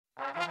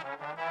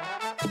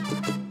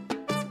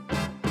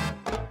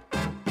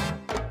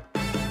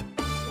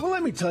Well,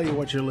 let me tell you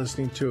what you're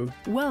listening to.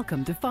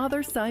 Welcome to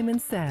Father Simon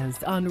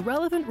Says on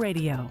Relevant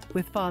Radio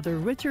with Father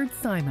Richard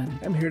Simon.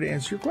 I'm here to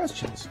answer your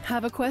questions.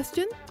 Have a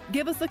question?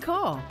 Give us a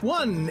call.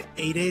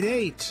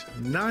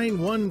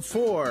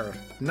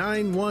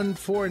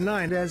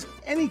 1-888-914-9149. As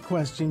any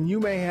question you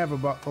may have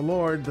about the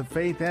Lord, the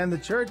faith, and the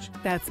church.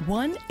 That's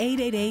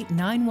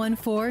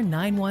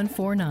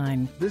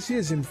 1-888-914-9149. This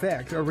is, in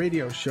fact, a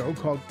radio show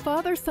called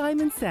Father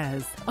Simon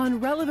Says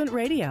on Relevant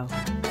Radio.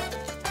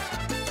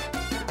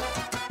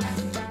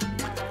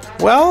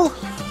 Well,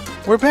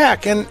 we're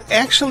back, and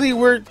actually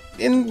we're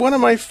in one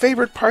of my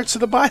favorite parts of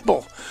the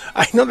Bible.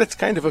 I know that's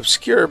kind of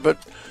obscure, but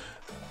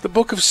the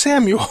book of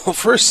Samuel,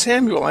 1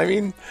 Samuel, I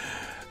mean,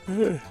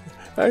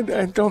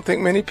 I don't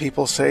think many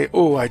people say,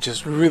 oh, I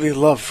just really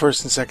love 1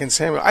 and 2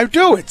 Samuel. I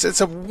do. It's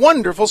a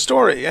wonderful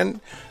story,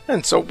 and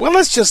so, well,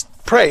 let's just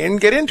pray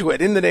and get into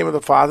it. In the name of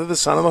the Father, the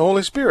Son, and the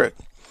Holy Spirit.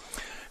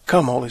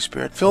 Come, Holy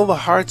Spirit, fill the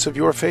hearts of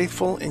your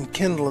faithful, and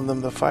kindle in them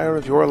the fire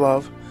of your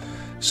love.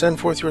 Send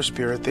forth your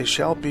Spirit, they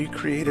shall be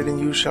created, and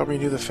you shall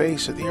renew the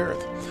face of the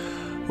earth.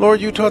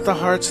 Lord, you taught the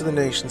hearts of the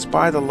nations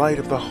by the light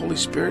of the Holy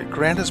Spirit.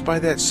 Grant us by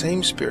that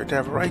same Spirit to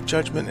have right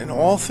judgment in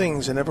all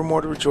things, and evermore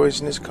to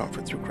rejoice in his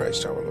comfort through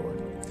Christ our Lord.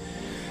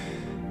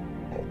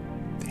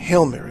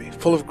 Hail Mary,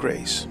 full of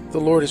grace, the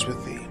Lord is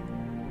with thee.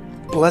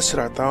 Blessed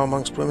art thou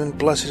amongst women,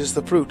 blessed is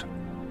the fruit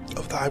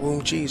of thy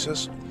womb,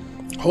 Jesus.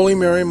 Holy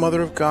Mary,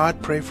 Mother of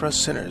God, pray for us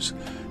sinners,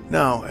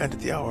 now and at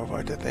the hour of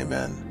our death.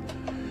 Amen.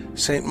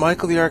 Saint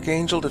Michael the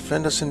Archangel,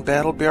 defend us in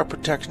battle, be our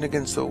protection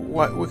against the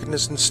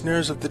wickedness and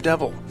snares of the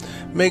devil.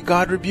 May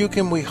God rebuke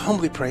him, we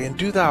humbly pray, and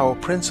do thou, O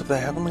Prince of the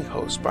heavenly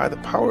host, by the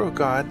power of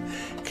God,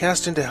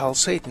 cast into hell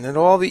Satan and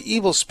all the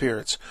evil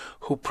spirits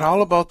who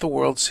prowl about the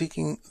world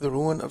seeking the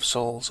ruin of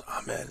souls.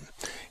 Amen.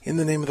 In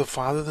the name of the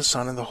Father, the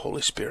Son, and the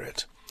Holy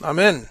Spirit.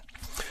 Amen.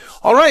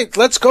 All right,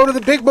 let's go to the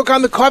big book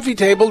on the coffee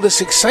table,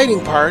 this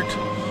exciting part.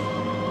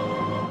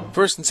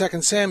 1 and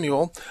 2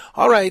 Samuel.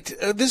 All right,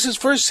 this is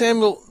 1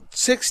 Samuel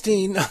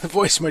 16, the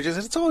voice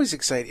merges. It's always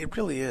exciting. It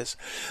really is.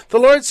 The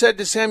Lord said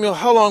to Samuel,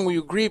 how long will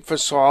you grieve for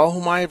Saul,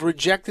 whom I have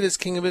rejected as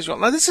king of Israel?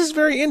 Now, this is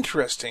very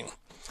interesting.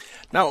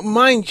 Now,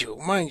 mind you,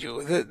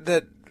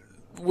 that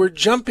we're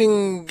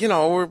jumping,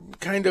 we're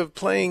kind of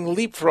playing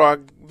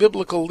leapfrog,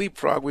 biblical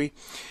leapfrog. We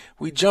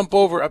jump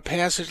over a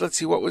passage. Let's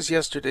see, what was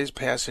yesterday's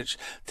passage?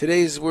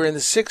 We're in the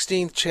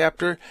 16th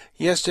chapter.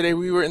 Yesterday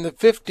we were in the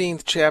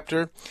 15th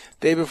chapter.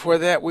 Day before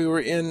that we were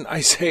in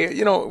Isaiah.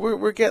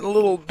 We're getting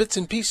little bits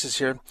and pieces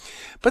here.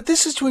 But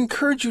this is to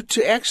encourage you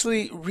to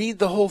actually read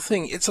the whole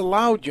thing. It's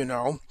allowed,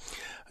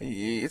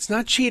 It's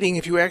not cheating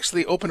if you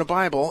actually open a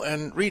Bible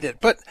and read it.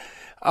 But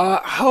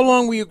how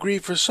long will you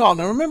grieve for Saul?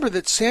 Now remember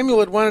that Samuel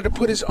had wanted to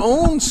put his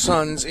own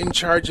sons in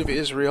charge of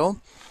Israel.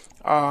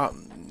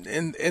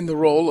 In the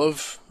role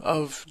of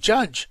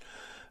judge.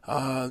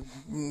 I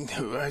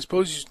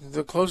suppose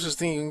the closest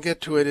thing you can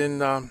get to it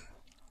in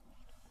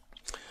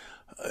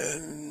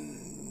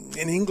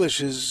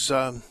English is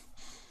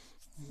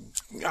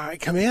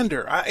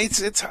commander.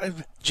 It's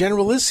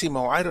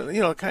generalissimo. I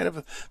don't, kind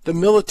of the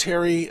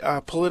military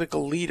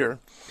political leader.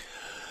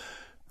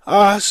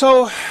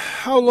 So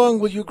how long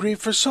will you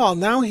grieve for Saul?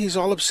 Now he's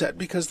all upset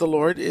because the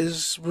Lord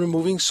is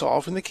removing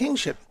Saul from the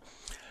kingship.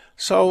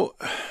 So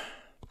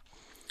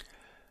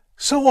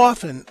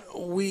often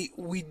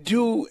we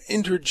do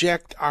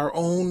interject our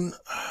own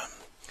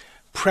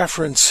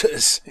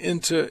preferences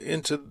into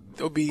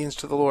obedience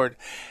to the Lord,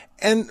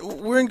 and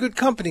we're in good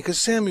company because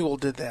Samuel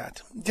did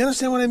that. Do you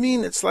understand what I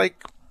mean? It's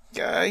like,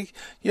 I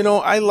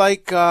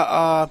like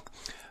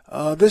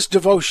this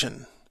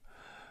devotion.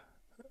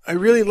 I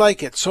really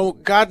like it, so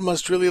God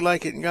must really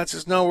like it. And God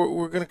says, no,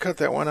 we're going to cut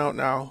that one out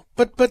now.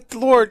 But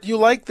Lord, you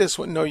like this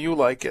one? No, you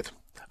like it.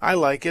 I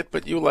like it,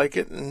 but you like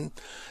it, and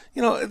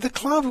the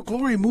cloud of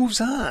glory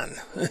moves on.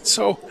 And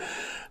so,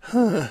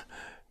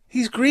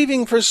 he's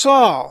grieving for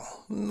Saul.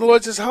 The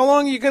Lord says, how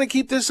long are you going to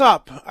keep this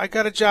up? I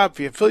got a job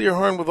for you. Fill your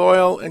horn with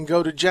oil and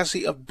go to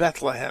Jesse of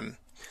Bethlehem.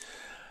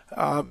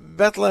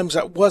 Bethlehem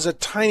was a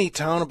tiny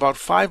town about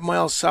 5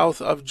 miles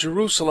south of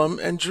Jerusalem,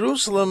 and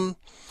Jerusalem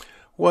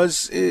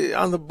was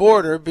on the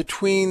border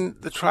between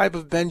the tribe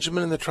of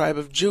Benjamin and the tribe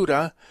of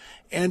Judah,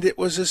 and it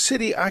was a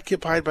city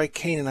occupied by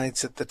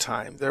Canaanites at the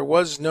time. There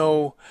was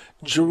no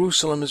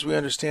Jerusalem as we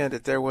understand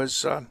it. There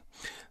was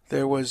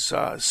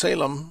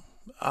Salem,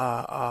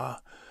 the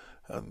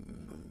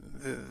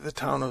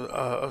town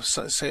of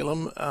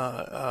Salem.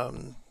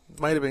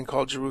 Might have been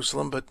called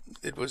Jerusalem, but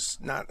it was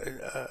not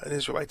an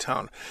Israelite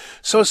town.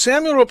 So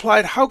Samuel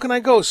replied, how can I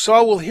go?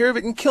 Saul will hear of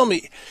it and kill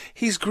me.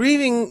 He's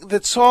grieving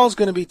that Saul's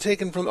going to be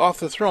taken off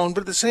the throne,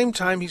 but at the same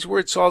time, he's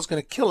worried Saul's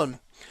going to kill him.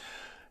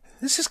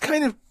 This is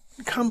kind of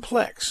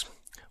complex.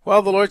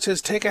 Well, the Lord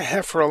says, take a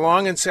heifer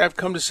along and say, I've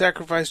come to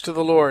sacrifice to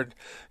the Lord.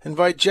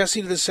 Invite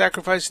Jesse to the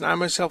sacrifice, and I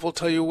myself will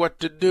tell you what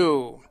to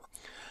do.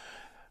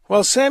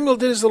 Well, Samuel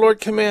did as the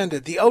Lord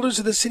commanded. The elders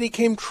of the city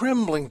came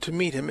trembling to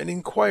meet him and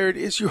inquired,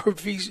 Is your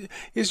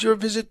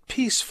visit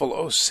peaceful,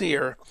 O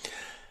seer?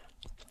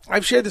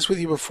 I've shared this with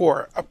you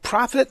before. A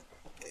prophet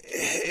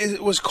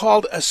was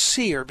called a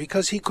seer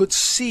because he could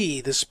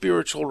see the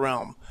spiritual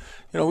realm.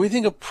 We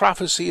think of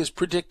prophecy as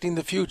predicting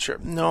the future.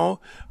 No,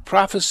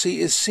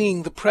 prophecy is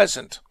seeing the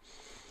present,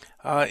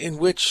 in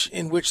which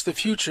the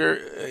future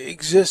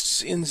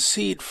exists in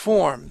seed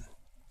form.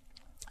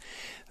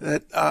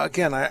 That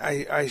again,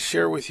 I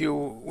share with you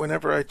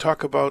whenever I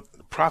talk about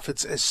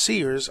prophets as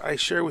seers. I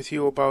share with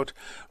you about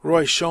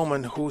Roy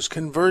Schoeman, whose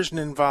conversion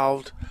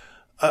involved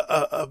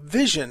a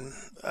vision,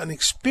 an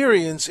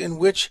experience in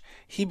which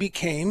he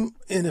became,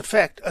 in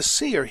effect, a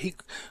seer. He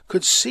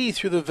could see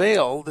through the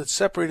veil that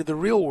separated the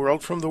real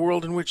world from the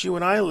world in which you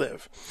and I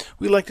live.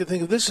 We like to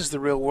think of this as the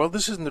real world.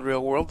 This isn't the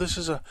real world. This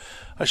is a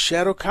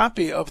shadow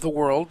copy of the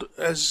world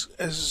as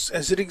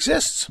it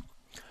exists.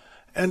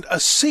 And a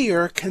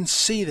seer can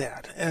see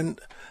that. And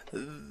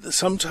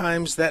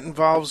sometimes that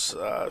involves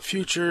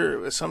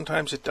future,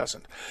 sometimes it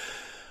doesn't.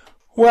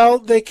 Well,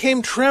 they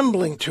came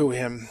trembling to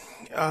him.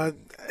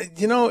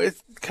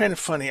 It's kind of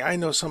funny. I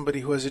know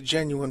somebody who has a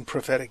genuine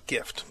prophetic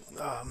gift.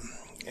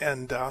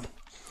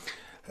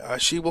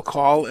 She will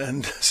call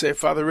and say,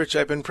 Father Rich,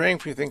 I've been praying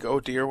for you. Think, oh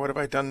dear, what have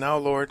I done now,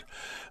 Lord?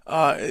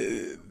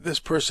 This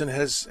person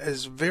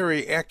has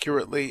very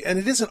accurately, and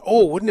it isn't,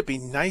 wouldn't it be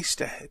nice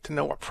to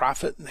know a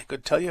prophet and they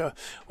could tell you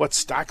what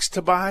stocks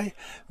to buy?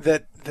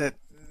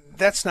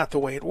 That's not the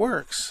way it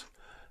works.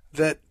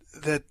 That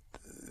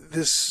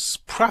this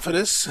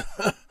prophetess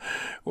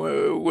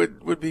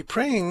would be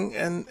praying,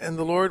 and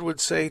the Lord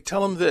would say,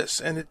 tell him this.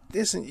 And it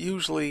isn't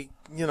usually,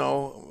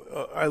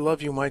 I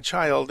love you, my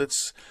child.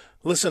 It's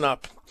listen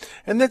up.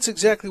 And that's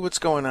exactly what's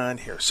going on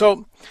here.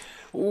 So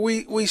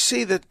we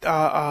see that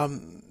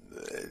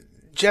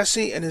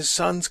Jesse and his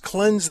sons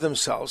cleanse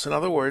themselves. In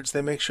other words,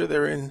 they make sure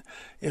they're in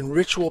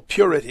ritual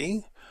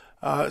purity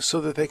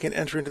so that they can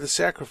enter into the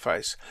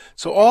sacrifice.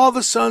 So all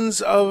the sons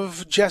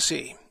of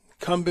Jesse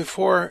come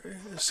before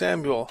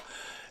Samuel,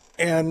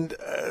 and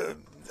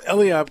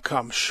Eliab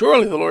comes.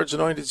 Surely the Lord's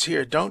anointed is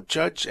here. Don't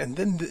judge. And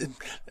then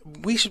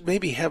we should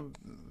maybe have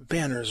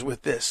banners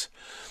with this.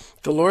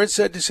 The Lord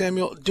said to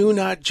Samuel, do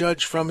not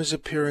judge from his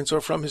appearance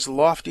or from his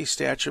lofty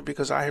stature,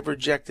 because I have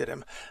rejected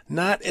him.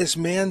 Not as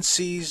man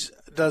sees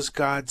does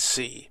God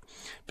see,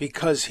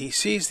 because he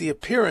sees the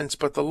appearance,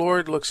 but the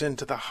Lord looks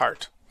into the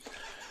heart.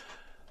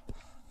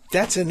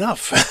 That's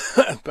enough.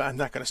 I'm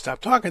not going to stop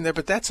talking there,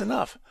 but that's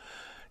enough.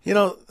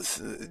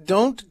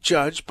 Don't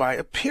judge by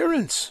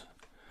appearance.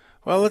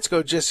 Well, let's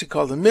go. Jesse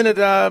called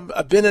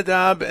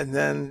Abinadab, and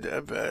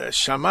then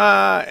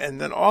Shammah, and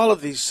then all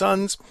of these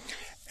sons.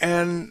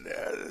 And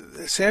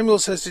Samuel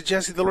says to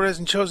Jesse, the Lord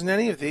hasn't chosen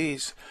any of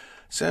these.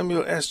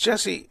 Samuel asked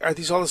Jesse, are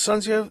these all the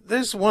sons you have?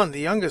 There's one, the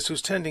youngest,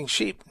 who's tending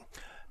sheep.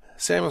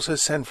 Samuel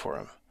says, send for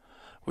him.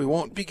 We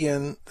won't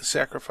begin the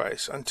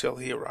sacrifice until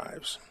he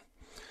arrives.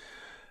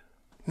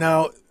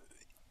 Now,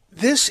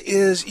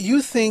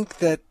 you think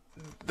that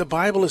the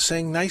Bible is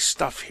saying nice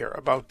stuff here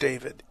about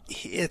David.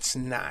 It's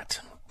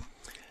not.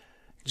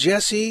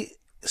 Jesse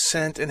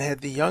sent and had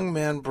the young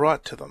man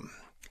brought to them.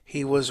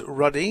 He was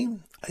ruddy,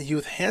 a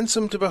youth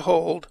handsome to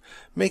behold,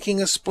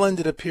 making a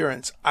splendid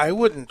appearance. I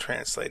wouldn't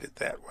translate it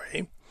that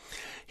way.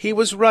 He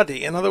was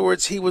ruddy. In other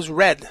words, he was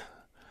red,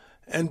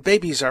 and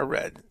babies are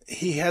red.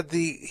 He had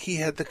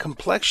the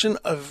complexion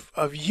of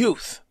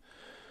youth.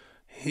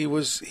 He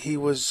was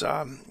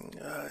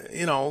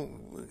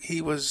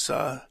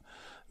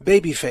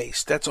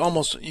baby-faced. That's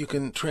almost, you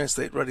can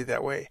translate ruddy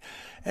that way.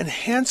 And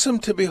handsome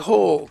to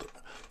behold.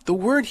 The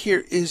word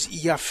here is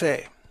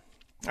yafeh.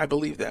 I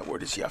believe that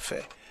word is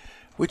yafeh,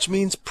 which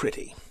means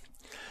pretty.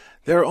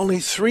 There are only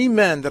 3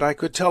 men that I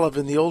could tell of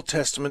in the Old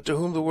Testament to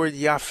whom the word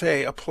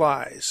yafeh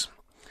applies.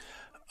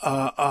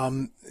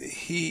 One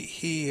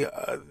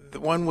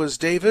was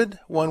David,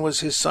 one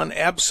was his son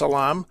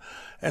Absalom,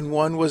 and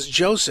one was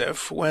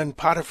Joseph, when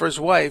Potiphar's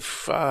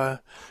wife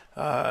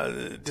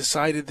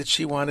decided that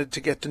she wanted to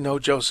get to know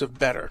Joseph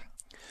better.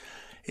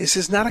 This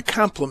is not a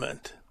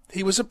compliment.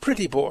 He was a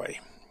pretty boy.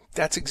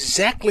 That's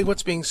exactly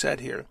what's being said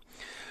here.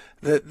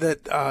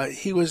 That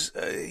he was,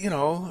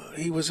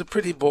 he was a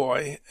pretty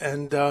boy,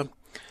 and then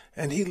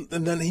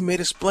he made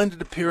a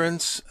splendid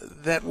appearance.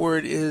 That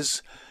word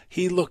is,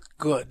 he looked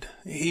good.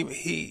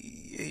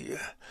 He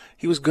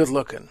was good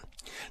looking.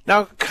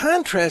 Now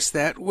contrast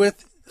that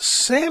with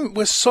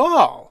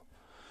Saul.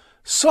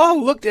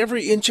 Saul looked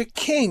every inch a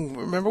king.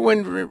 Remember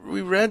when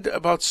we read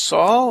about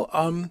Saul,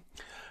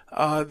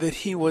 that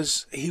he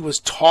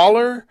was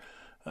taller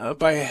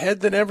by a head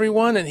than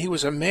everyone, and he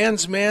was a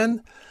man's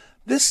man.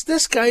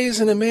 This guy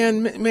isn't a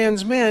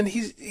man's man.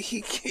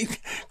 He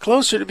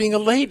closer to being a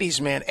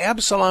ladies' man.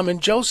 Absalom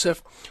and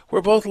Joseph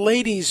were both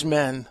ladies'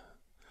 men.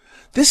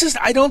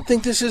 I don't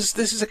think this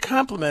is a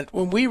compliment.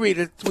 When we read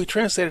it, we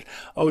translate it,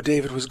 oh,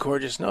 David was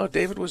gorgeous. No,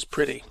 David was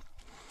pretty.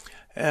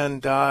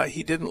 And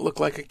he didn't look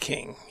like a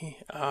king.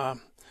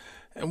 And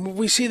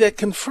we see that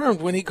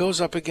confirmed when he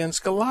goes up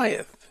against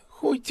Goliath.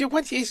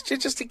 What? He's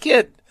just a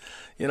kid.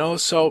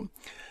 So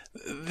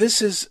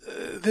this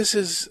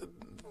is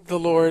the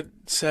Lord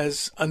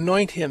says,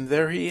 anoint him.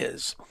 There he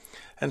is.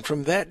 And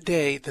from that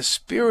day, the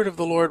Spirit of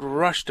the Lord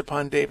rushed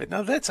upon David.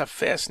 Now, that's a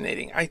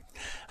fascinating. I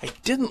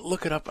didn't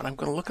look it up, and I'm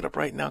going to look it up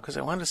right now because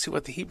I wanted to see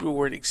what the Hebrew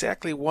word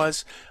exactly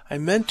was. I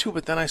meant to,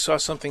 but then I saw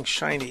something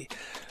shiny.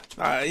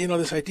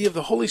 This idea of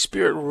the Holy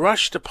Spirit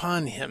rushed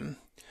upon him.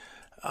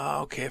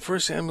 Okay, 1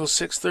 Samuel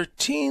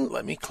 6:13.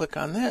 Let me click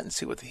on that and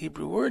see what the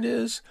Hebrew word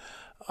is.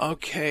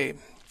 Okay.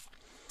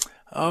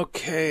 From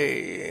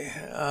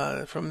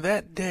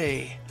that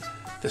day,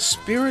 the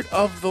Spirit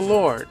of the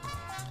Lord.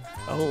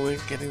 Oh, we're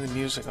getting the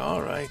music.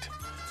 All right.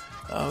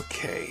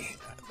 Okay.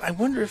 I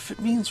wonder if it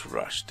means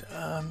rushed.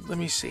 Let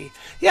me see.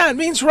 Yeah, it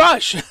means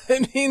rush.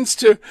 It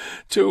means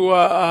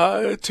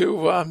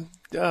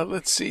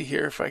let's see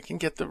here if I can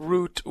get the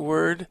root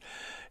word.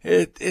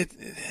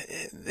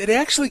 It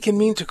actually can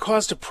mean to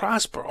cause to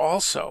prosper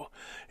also.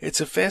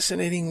 It's a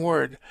fascinating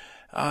word.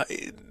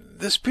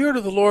 The Spirit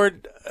of the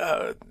Lord,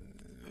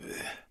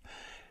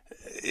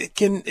 it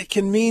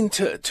can mean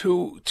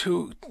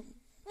to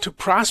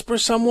prosper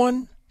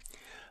someone.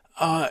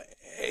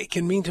 It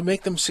can mean to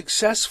make them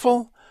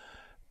successful.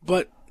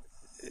 But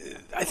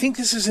I think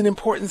this is an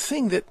important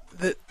thing that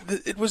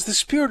it was the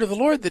Spirit of the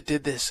Lord that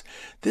did this.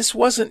 This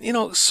wasn't,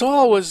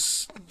 Saul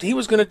was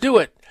going to do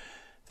it.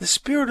 The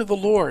Spirit of the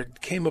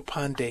Lord came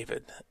upon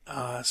David.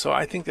 So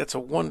I think that's a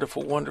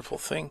wonderful, wonderful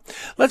thing.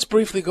 Let's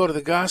briefly go to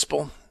the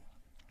Gospel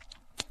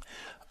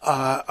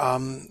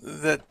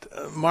that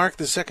Mark,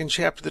 the 2nd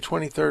chapter, the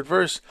 23rd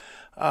verse.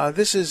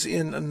 This is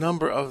in a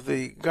number of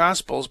the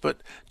Gospels, but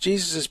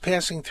Jesus is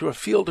passing through a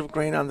field of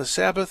grain on the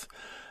Sabbath,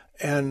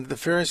 and the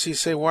Pharisees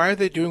say, why are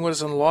they doing what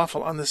is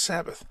unlawful on the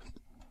Sabbath?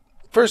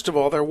 First of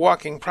all, they're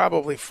walking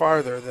probably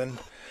farther than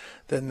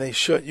they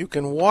should. You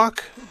can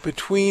walk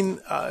between,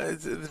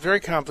 it's very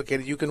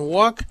complicated. You can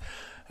walk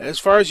as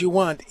far as you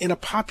want in a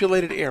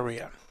populated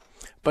area,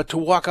 but to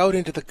walk out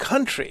into the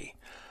country,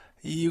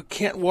 you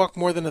can't walk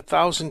more than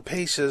 1,000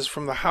 paces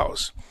from the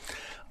house.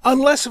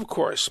 Unless, of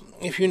course,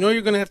 if you know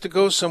you're going to have to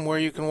go somewhere,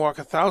 you can walk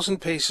 1,000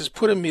 paces,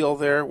 put a meal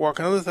there, walk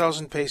another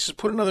 1,000 paces,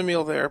 put another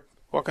meal there,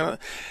 walk another.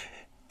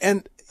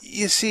 And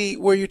you see,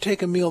 where you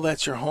take a meal,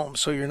 that's your home,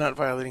 so you're not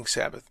violating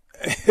Sabbath.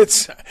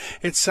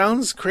 It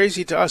sounds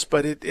crazy to us,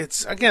 but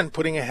it's again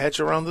putting a hedge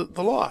around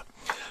the law.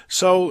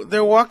 So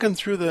they're walking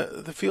through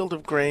the field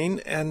of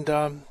grain,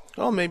 and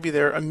maybe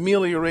they're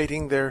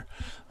ameliorating their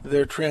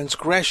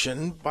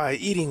transgression by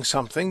eating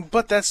something,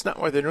 but that's not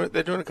why they're doing it.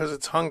 They're doing it because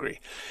it's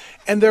hungry.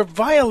 And they're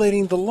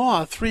violating the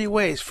law 3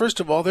 ways. First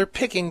of all, they're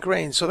picking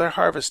grain, so they're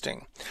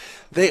harvesting.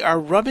 They are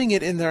rubbing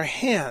it in their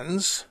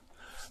hands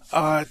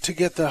to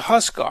get the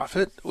husk off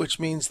it, which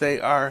means they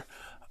are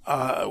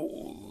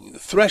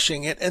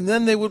threshing it, and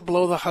then they would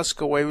blow the husk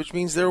away, which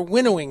means they're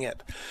winnowing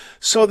it.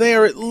 So they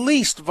are at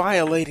least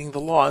violating the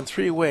law in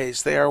 3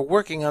 ways. They are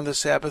working on the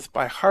Sabbath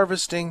by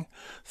harvesting,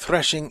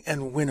 threshing,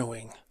 and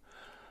winnowing.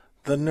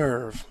 The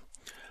nerve.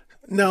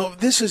 Now,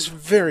 this is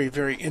very,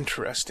 very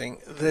interesting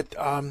that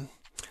a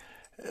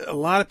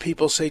lot of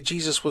people say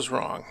Jesus was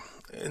wrong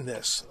in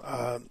this.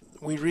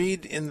 We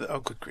read in the, oh,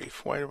 good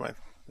grief, why am I,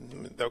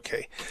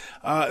 okay,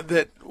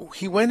 that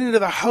he went into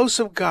the house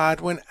of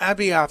God when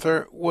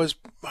Abiathar was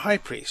high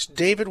priest.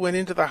 David went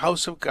into the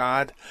house of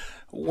God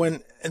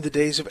in the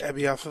days of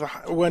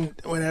Abiathar, when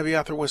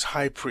Abiathar was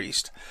high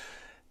priest.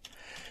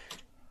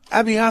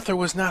 Abiathar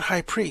was not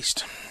high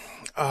priest.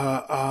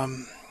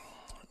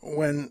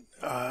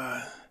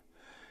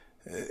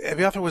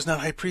 Abiathar was not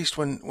high priest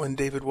when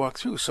David walked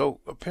through. So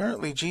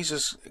apparently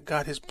Jesus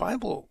got his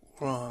Bible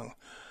wrong.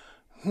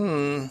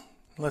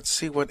 Let's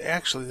see what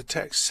actually the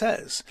text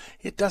says.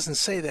 It doesn't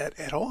say that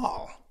at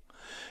all.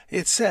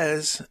 It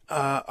says,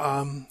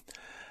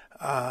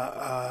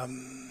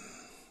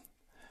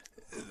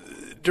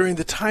 during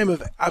the time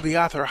of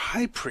Abiathar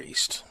high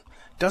priest.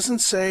 Doesn't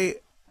say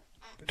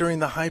during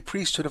the high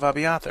priesthood of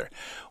Abiathar.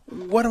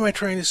 What am I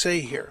trying to say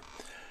here?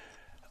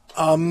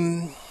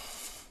 When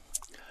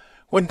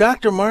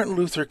Dr. Martin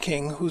Luther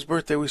King, whose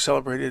birthday we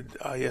celebrated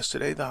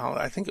yesterday,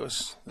 I think it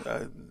was,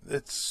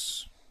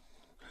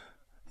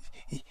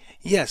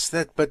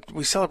 but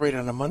we celebrate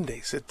on a Monday.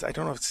 So I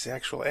don't know if it's the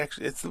actual,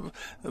 it's the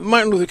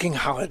Martin Luther King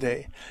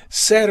holiday.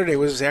 Saturday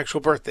was his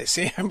actual birthday.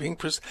 See, I'm being,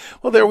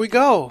 well, there we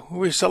go.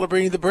 We're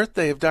celebrating the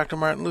birthday of Dr.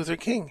 Martin Luther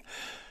King.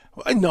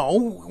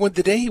 No, when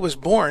the day he was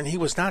born, he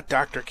was not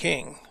Dr.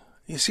 King.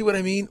 You see what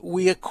I mean?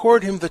 We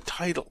accord him the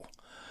title.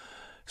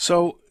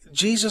 So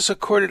Jesus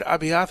accorded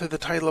Abiathar the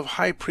title of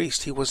high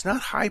priest. He was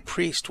not high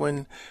priest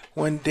when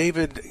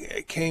David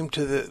came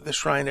to the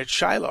shrine at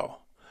Shiloh.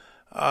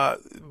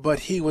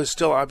 But he was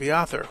still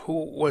Abiathar,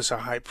 who was a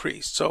high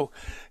priest. So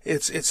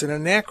it's an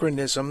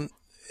anachronism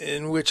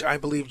in which I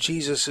believe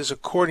Jesus is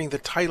according the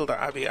title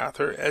to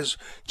Abiathar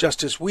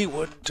just as we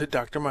would to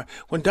Dr. Martin.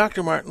 When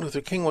Dr. Martin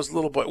Luther King was a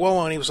little boy,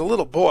 well, when he was a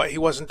little boy, he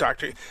wasn't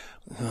Dr.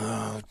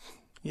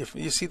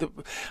 You see,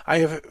 I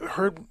have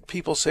heard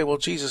people say, well,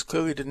 Jesus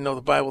clearly didn't know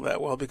the Bible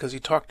that well because he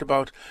talked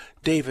about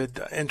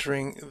David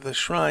entering the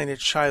shrine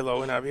at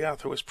Shiloh and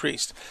Abiathar was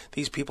priest.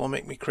 These people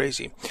make me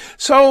crazy.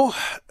 So,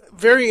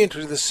 very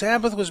interesting. The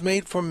Sabbath was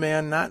made for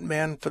man, not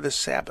man for the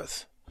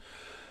Sabbath.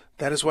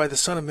 That is why the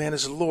Son of Man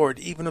is Lord,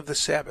 even of the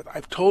Sabbath.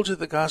 I've told you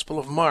the Gospel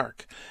of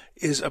Mark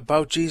is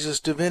about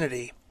Jesus'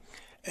 divinity.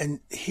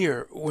 And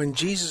here, when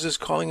Jesus is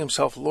calling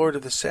himself Lord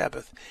of the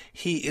Sabbath,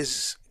 he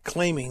is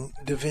claiming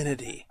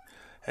divinity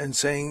and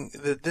saying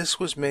that this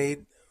was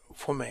made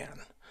for man,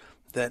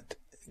 that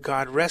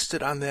God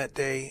rested on that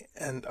day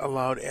and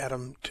allowed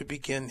Adam to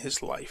begin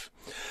his life.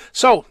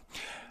 So,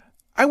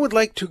 I would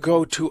like to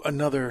go to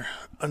another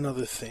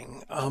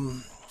thing,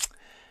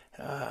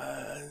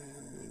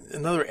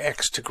 another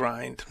axe to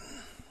grind.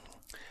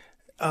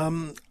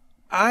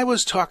 I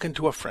was talking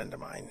to a friend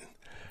of mine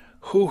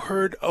who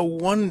heard a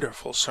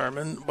wonderful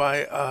sermon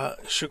by a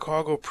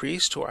Chicago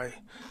priest who I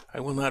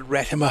will not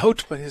rat him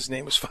out, but his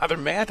name is Father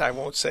Matt. I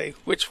won't say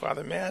which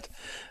Father Matt,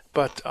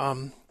 but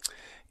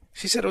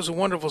she said it was a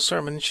wonderful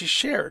sermon, and she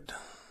shared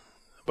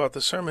about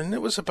the sermon.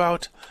 It was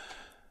about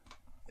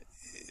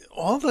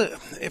all the,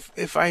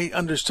 if I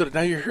understood it,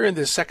 now you're hearing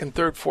this second,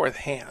 third, fourth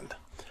hand,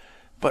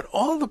 but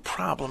all the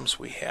problems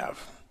we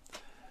have.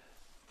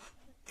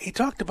 He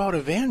talked about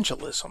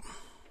evangelism.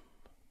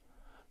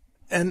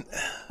 And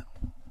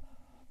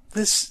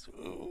this,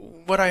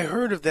 what I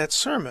heard of that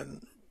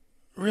sermon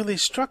really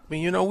struck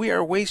me. We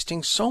are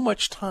wasting so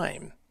much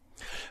time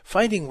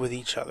fighting with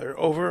each other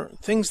over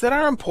things that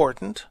are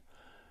important,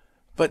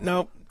 but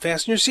now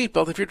fasten your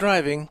seatbelt if you're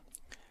driving,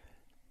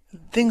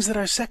 things that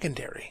are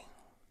secondary.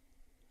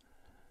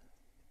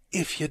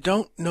 If you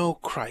don't know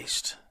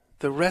Christ,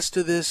 the rest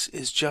of this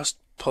is just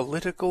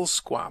political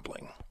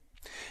squabbling.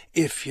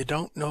 If you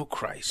don't know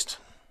Christ.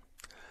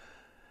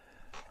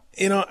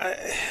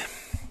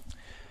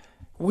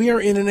 We are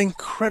in an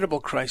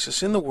incredible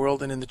crisis in the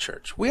world and in the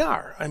church. We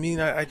are.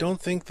 I don't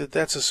think that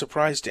that's a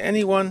surprise to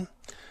anyone.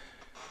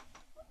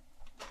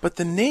 But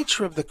the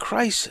nature of the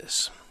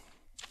crisis,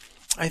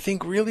 I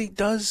think, really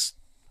does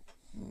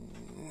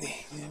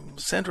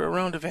center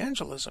around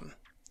evangelism.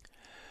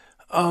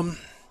 The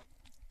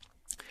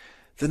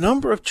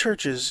number of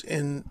churches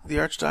in the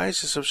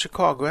Archdiocese of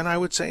Chicago, and I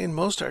would say in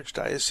most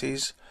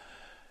archdioceses,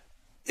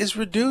 is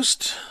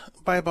reduced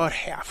by about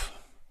half.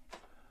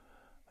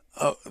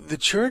 The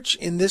church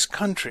in this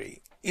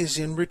country is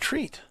in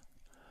retreat,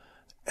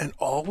 and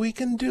all we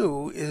can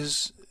do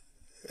is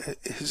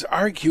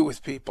argue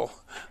with people.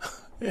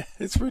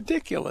 It's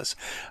ridiculous.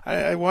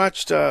 I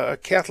watched a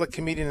Catholic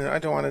comedian, I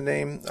don't want to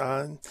name,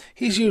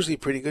 he's usually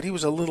pretty good. He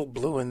was a little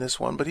blue in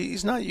this one, but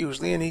he's not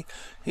usually, and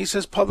he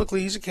says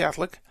publicly he's a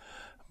Catholic,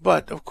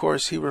 but of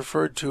course he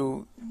referred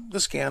to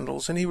the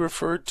scandals, and he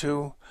referred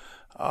to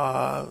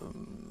how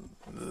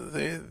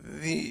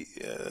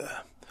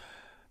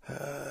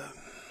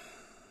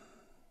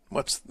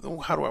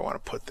do I want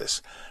to put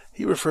this?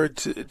 He referred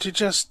to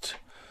just,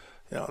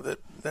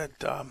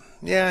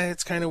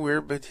 it's kind of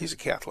weird, but he's a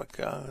Catholic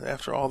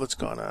after all that's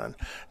gone on.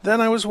 Then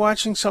I was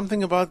watching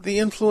something about the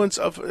influence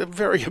of a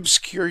very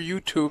obscure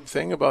YouTube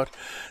thing about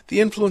the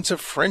influence of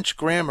French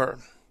grammar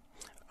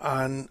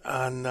on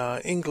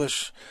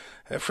English,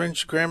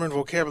 French grammar and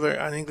vocabulary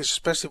on English,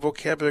 especially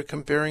vocabulary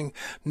comparing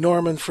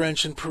Norman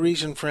French and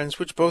Parisian French,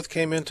 which both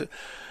came into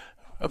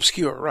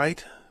obscure,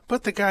 right?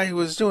 But the guy who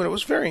was doing it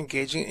was very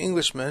engaging,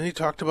 Englishman, and he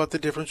talked about the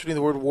difference between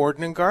the word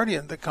warden and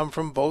guardian that come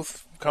from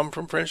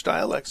French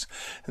dialects.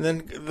 And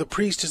then the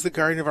priest is the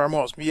guardian of our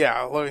morals.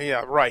 Yeah,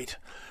 right.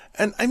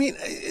 And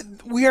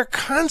we are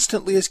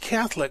constantly, as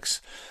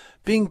Catholics,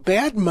 being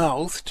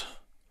bad-mouthed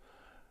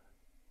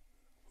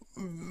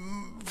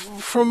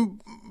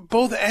from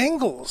both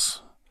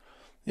angles.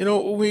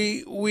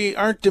 We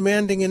aren't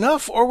demanding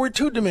enough, or we're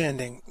too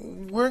demanding.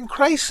 We're in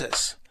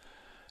crisis.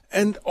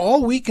 And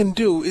all we can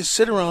do is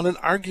sit around and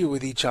argue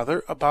with each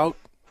other about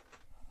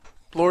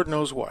Lord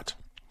knows what.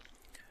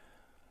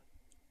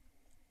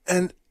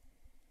 And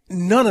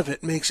none of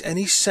it makes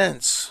any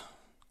sense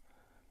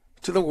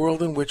to the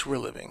world in which we're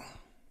living.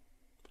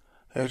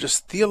 They're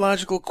just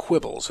theological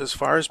quibbles as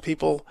far as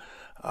people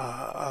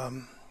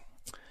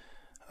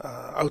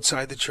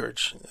outside the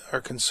church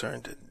are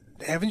concerned.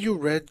 Haven't you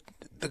read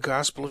the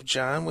Gospel of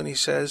John when he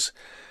says,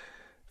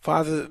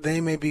 Father, that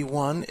they may be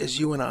one as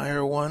you and I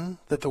are one,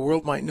 that the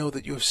world might know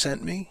that you have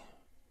sent me?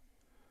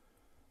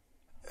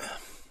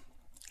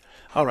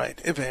 All right,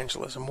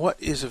 evangelism.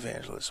 What is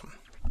evangelism?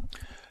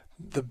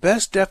 The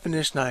best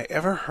definition I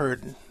ever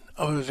heard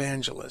of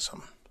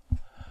evangelism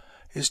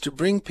is to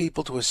bring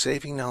people to a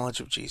saving knowledge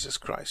of Jesus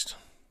Christ.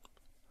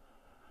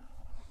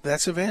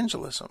 That's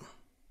evangelism.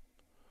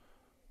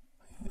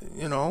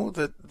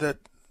 That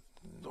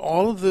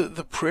all of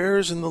the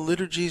prayers and the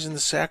liturgies and the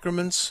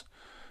sacraments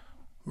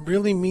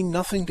really mean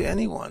nothing to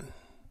anyone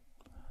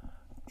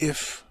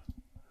if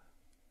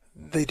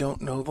they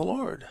don't know the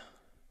Lord.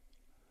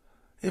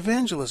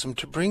 Evangelism,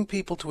 to bring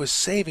people to a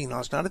saving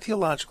knowledge, not a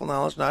theological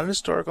knowledge, not an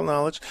historical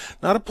knowledge,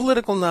 not a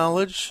political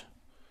knowledge,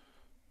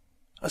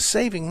 a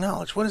saving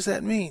knowledge. What does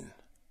that mean?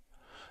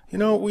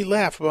 We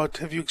laugh about,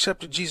 have you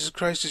accepted Jesus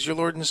Christ as your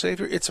Lord and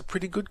Savior? It's a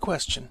pretty good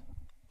question.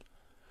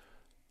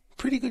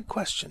 Pretty good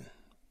question.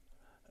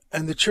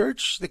 And the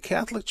church, the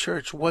Catholic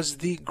Church, was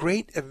the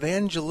great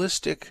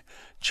evangelistic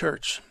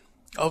church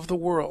of the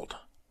world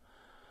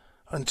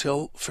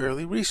until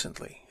fairly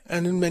recently.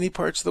 And in many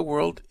parts of the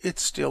world, it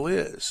still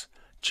is.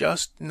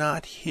 Just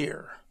not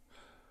here.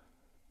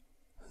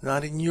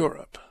 Not in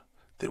Europe.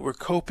 That we're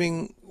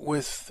coping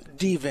with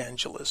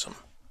devangelism.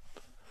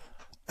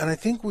 And I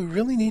think we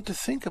really need to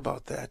think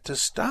about that, to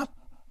stop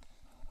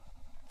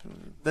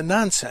the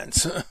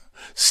nonsense.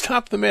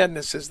 Stop the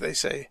madness, as they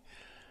say.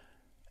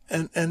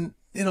 And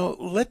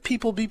let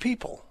people be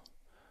people.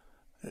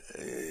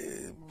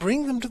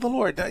 Bring them to the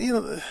Lord.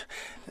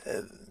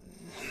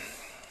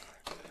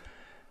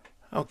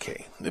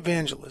 Okay,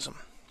 evangelism.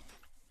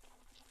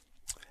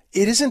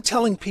 It isn't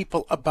telling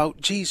people about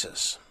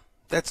Jesus.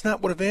 That's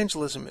not what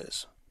evangelism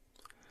is.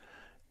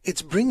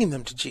 It's bringing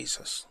them to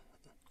Jesus.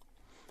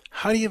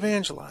 How do you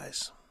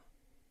evangelize?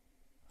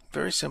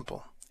 Very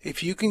simple.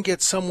 If you can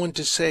get someone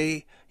to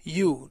say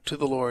you to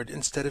the Lord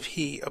instead of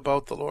he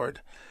about the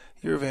Lord,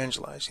 you're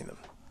evangelizing them.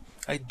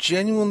 I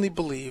genuinely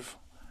believe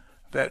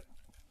that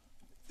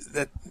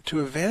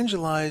to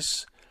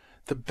evangelize,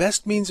 the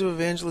best means of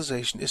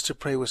evangelization is to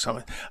pray with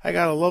someone. I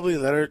got a lovely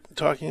letter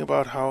talking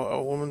about how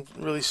a woman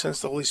really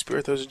sensed the Holy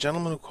Spirit. There was a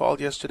gentleman who called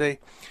yesterday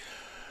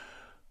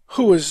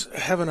who was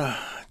having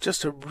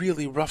just a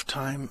really rough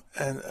time,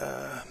 and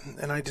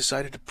I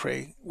decided to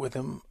pray with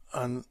him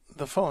on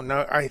the phone.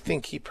 Now, I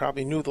think he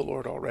probably knew the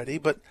Lord already,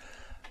 but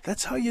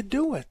that's how you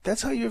do it.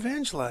 That's how you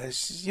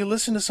evangelize. You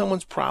listen to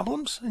someone's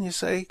problems and you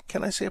say,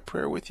 "Can I say a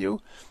prayer with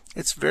you?"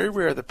 It's very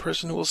rare the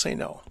person who will say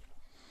no.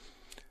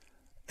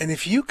 And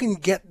if you can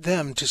get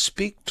them to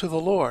speak to the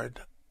Lord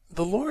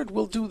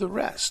will do the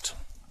rest.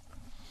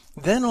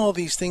 Then all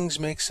these things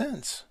make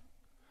sense.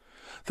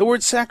 The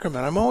word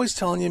sacrament, I'm always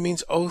telling you,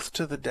 means oath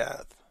to the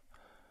death.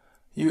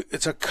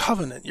 It's a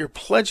covenant. You're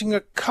pledging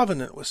a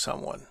covenant with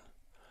someone.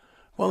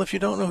 Well, if you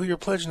don't know who you're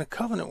pledging a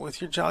covenant with,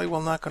 you're jolly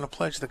well not going to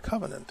pledge the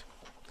covenant.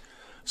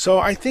 So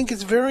I think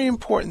it's very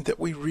important that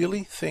we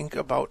really think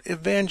about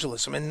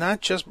evangelism and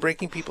not just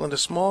breaking people into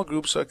small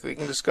groups so that they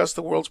can discuss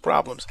the world's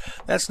problems.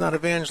 That's not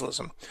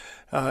evangelism.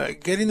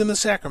 Getting them the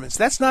sacraments,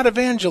 that's not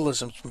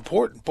evangelism. It's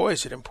important. Boy,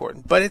 is it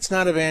important. But it's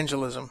not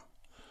evangelism.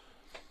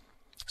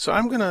 So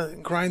I'm going to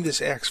grind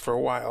this axe for a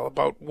while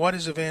about what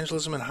is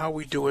evangelism and how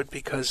we do it,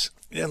 because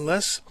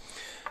unless,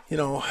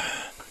 well,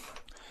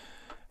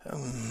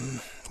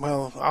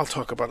 I'll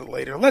talk about it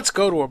later. Let's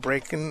go to a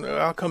break, and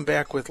I'll come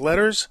back with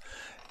letters.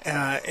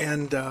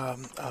 And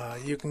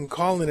you can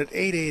call in at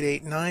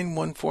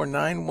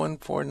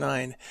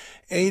 888-914-9149,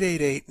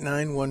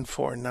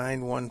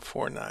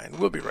 888-914-9149.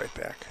 We'll be right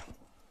back.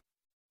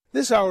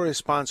 This hour is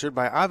sponsored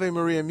by Ave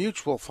Maria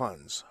Mutual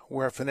Funds,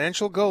 where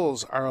financial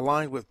goals are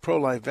aligned with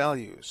pro-life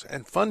values,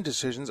 and fund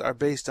decisions are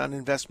based on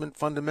investment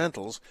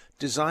fundamentals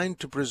designed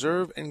to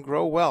preserve and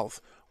grow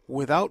wealth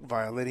without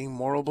violating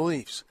moral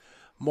beliefs.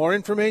 More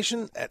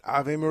information at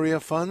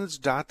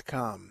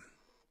AveMariaFunds.com.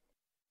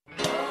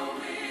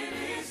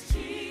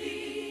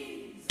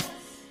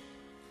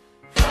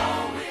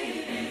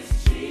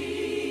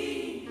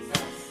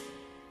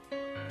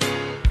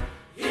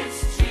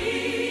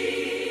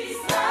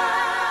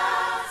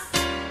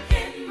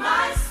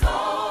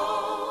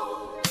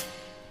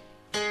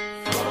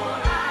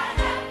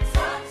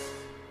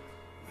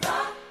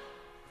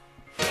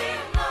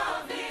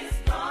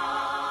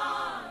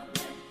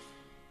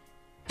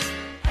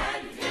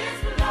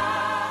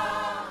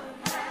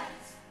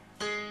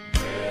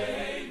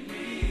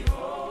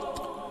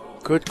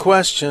 Good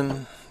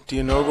question. Do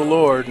you know the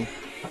Lord?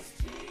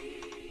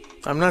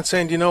 I'm not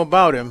saying do you know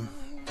about him.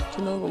 Do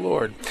you know the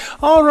Lord?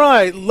 All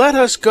right, let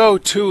us go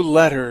to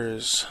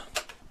letters.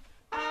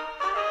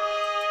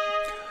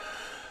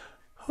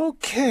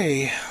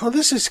 Okay, well,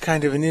 this is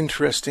kind of an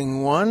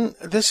interesting one.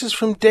 This is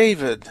from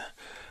David.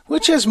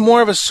 Which has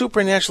more of a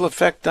supernatural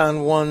effect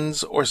on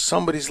one's or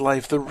somebody's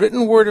life, the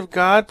written word of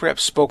God,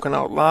 perhaps spoken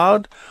out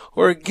loud,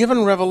 or a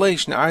given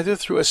revelation, either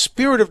through a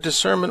spirit of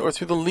discernment or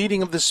through the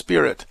leading of the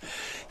Spirit?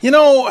 It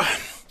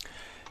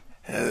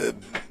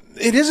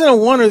isn't a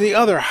one or the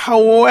other.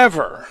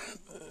 However,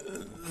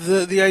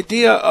 the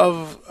idea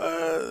of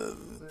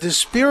the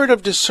spirit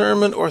of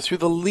discernment or through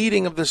the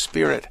leading of the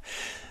Spirit.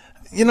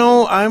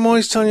 I'm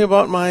always telling you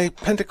about my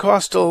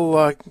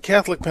Pentecostal,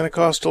 Catholic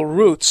Pentecostal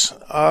roots.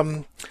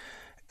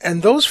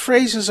 And those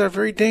phrases are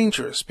very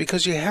dangerous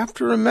because you have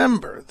to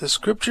remember the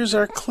scriptures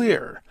are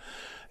clear.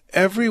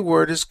 Every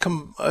word is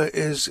proven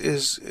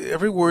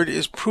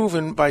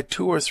by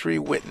 2 or 3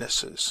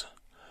 witnesses.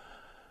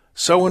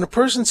 So when a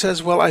person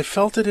says, "Well, I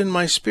felt it in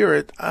my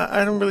spirit,"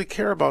 I don't really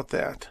care about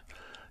that.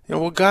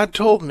 Well, God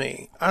told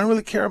me. I don't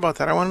really care about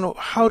that. I want to know,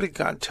 how did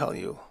God tell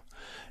you?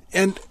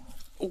 And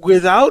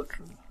without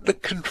the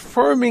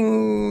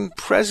confirming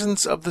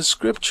presence of the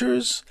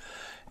scriptures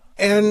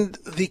and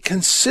the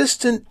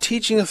consistent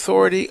teaching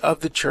authority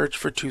of the church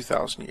for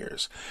 2,000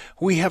 years.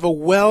 We have a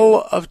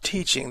well of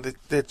teaching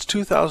that's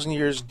 2,000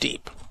 years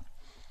deep.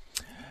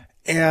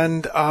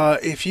 And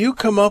if you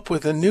come up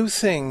with a new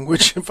thing,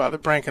 which Father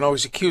Branken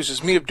always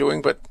accuses me of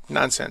doing, but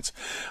nonsense.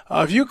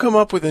 If you come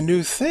up with a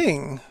new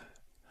thing,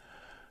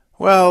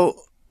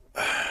 well,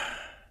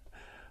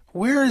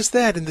 where is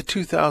that in the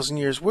 2,000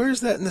 years? Where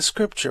is that in the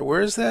scripture?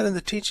 Where is that in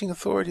the teaching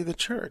authority of the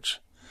church?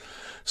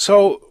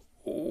 So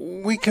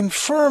we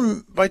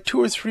confirm by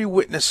 2 or 3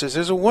 witnesses.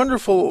 There's a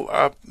wonderful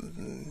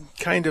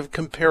kind of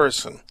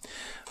comparison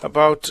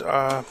about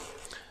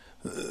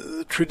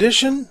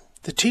tradition,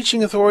 the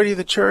teaching authority of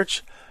the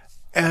church,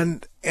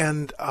 and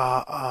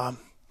the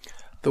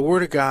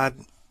Word of God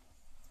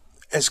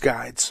as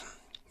guides.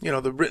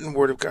 The written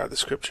Word of God, the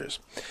Scriptures.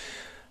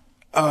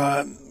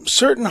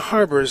 Certain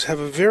harbors have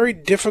a very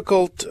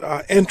difficult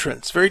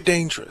entrance, very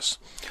dangerous.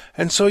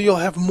 And so you'll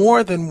have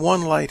more than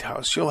one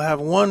lighthouse. You'll have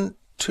 1,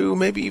 2,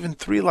 maybe even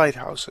 3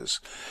 lighthouses.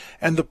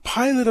 And the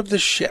pilot of the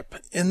ship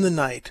in the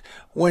night,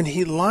 when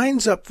he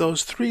lines up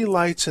those 3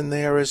 lights in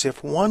there as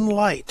if one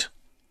light,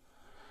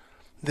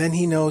 then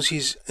he knows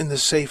he's in the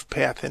safe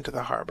path into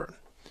the harbor.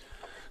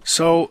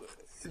 So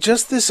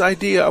just this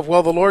idea of,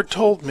 well, the Lord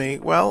told me,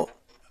 well,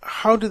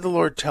 how did the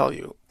Lord tell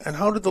you? And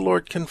how did the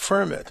Lord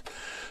confirm it?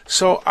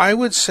 So I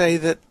would say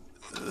that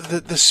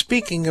the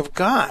speaking of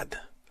God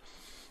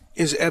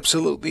is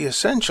absolutely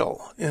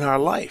essential in our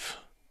life.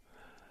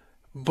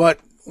 But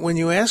when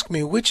you ask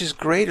me which is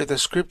greater, the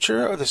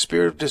Scripture or the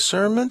spirit of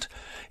discernment,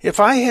 if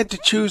I had to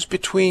choose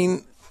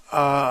between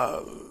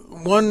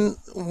one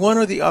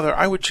or the other,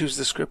 I would choose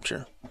the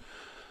Scripture.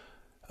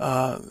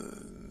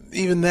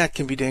 Even that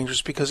can be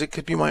dangerous because it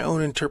could be my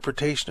own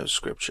interpretation of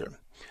Scripture.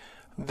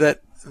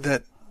 That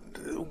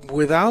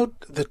without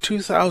the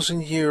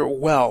 2,000-year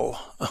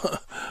well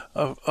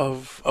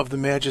of the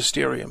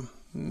magisterium,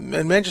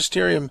 and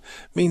magisterium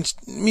means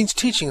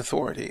teaching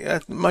authority.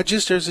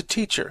 Magister is a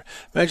teacher.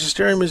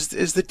 Magisterium is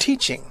the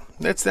teaching.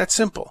 That's that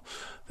simple.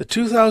 The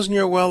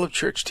 2,000-year well of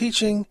church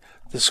teaching,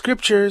 the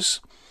Scriptures,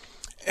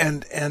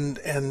 and the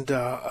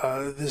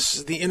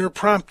inner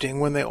prompting,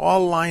 when they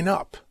all line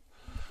up,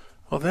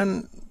 well,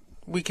 then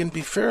we can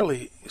be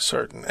fairly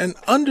certain and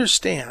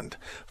understand.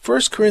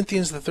 1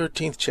 Corinthians, the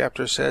 13th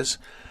chapter says,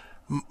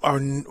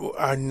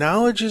 our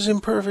knowledge is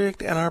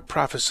imperfect and our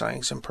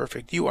prophesying is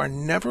imperfect. You are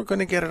never going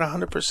to get it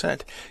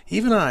 100%.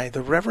 Even I,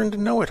 the Reverend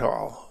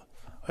Know-It-All,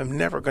 am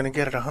never going to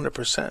get it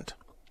 100%.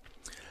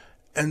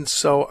 And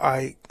so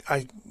I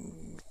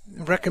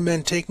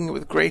recommend taking it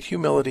with great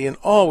humility and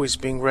always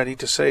being ready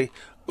to say,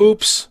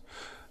 oops,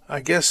 I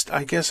guess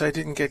I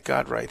didn't get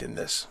God right in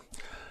this.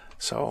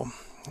 So,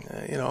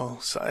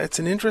 so it's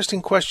an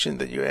interesting question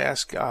that you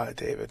ask,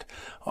 David.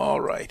 All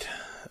right.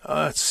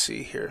 Let's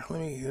see here.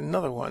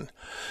 Another one.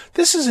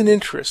 This is an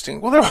interesting,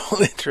 well, they're all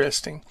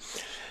interesting.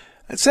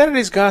 At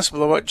Saturday's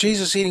Gospel about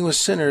Jesus eating with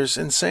sinners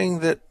and saying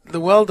that the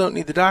well don't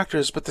need the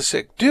doctors, but the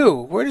sick do.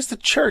 Where does the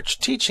church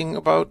teaching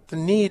about the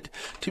need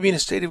to be in a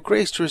state of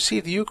grace to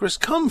receive the Eucharist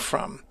come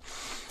from?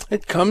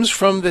 It comes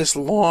from this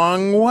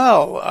long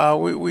well.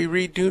 We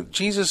read,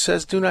 Jesus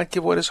says, do not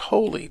give what is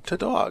holy to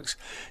dogs.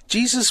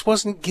 Jesus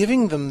wasn't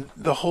giving them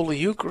the Holy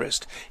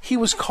Eucharist. He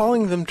was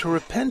calling them to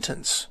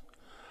repentance.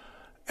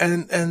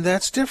 And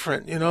that's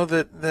different,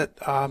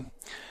 that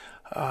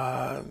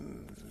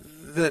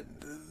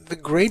the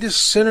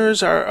greatest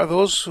sinners are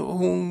those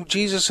whom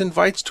Jesus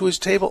invites to his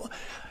table.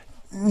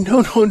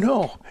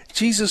 No.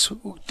 Jesus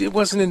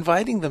wasn't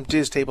inviting them to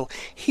his table.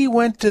 He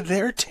went to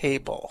their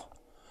table.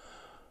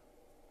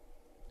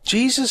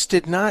 Jesus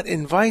did not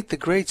invite the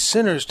great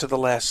sinners to the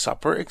Last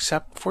Supper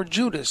except for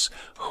Judas,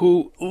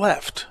 who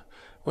left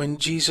when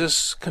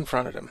Jesus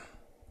confronted him.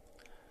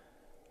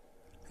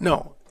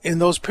 No. In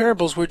those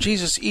parables where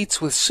Jesus eats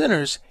with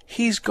sinners,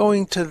 he's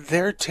going to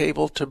their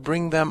table to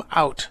bring them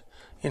out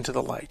into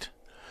the light.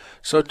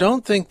 So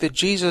don't think that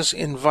Jesus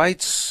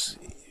invites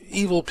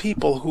evil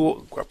people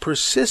who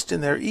persist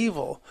in their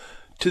evil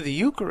to the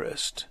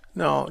Eucharist.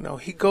 No,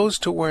 he goes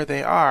to where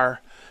they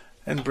are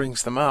and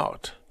brings them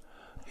out.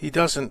 He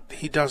doesn't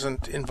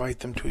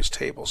invite them to his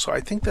table. So I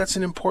think that's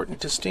an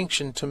important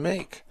distinction to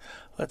make.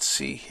 Let's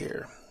see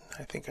here.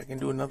 I think I can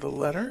do another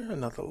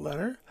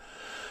letter.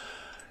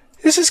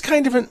 This is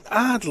kind of an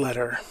odd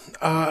letter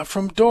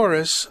from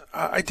Doris.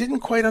 I didn't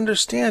quite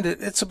understand it.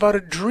 It's about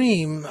a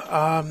dream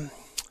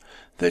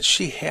that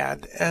she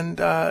had, and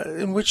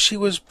in which she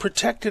was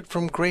protected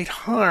from great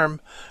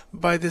harm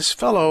by this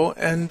fellow,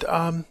 and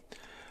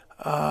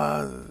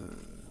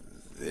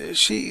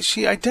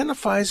she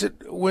identifies it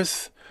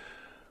with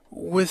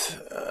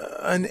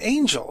an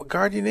angel,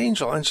 guardian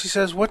angel, and she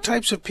says, what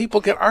types of people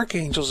get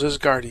archangels as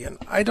guardian?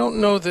 I don't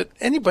know that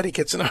anybody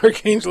gets an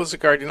archangel as a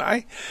guardian.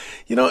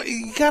 You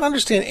gotta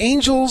understand,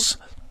 angels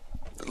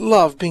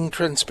love being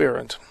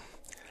transparent.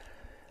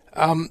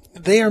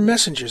 They are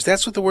messengers.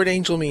 That's what the word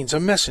angel means, a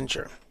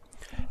messenger.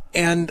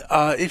 And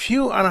if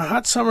you, on a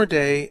hot summer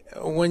day,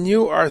 when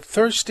you are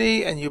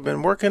thirsty and you've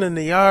been working in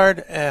the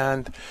yard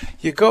and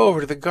you go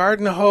over to the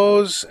garden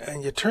hose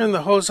and you turn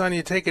the hose on,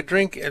 you take a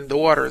drink and the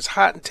water is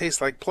hot and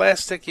tastes like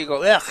plastic, you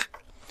go, ugh.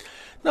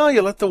 No,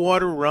 you let the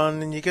water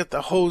run and you get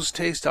the hose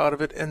taste out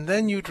of it, and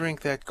then you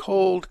drink that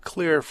cold,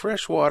 clear,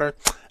 fresh water.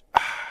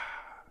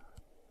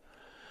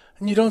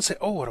 And you don't say,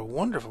 oh, what a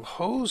wonderful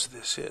hose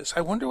this is.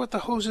 I wonder what the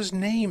hose's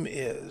name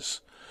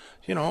is.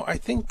 I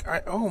think,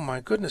 oh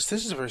my goodness,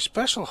 this is a very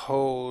special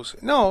hose.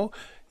 No,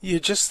 you're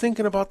just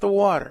thinking about the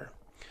water.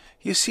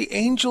 You see,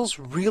 angels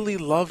really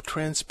love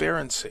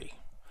transparency.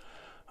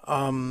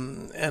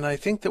 And I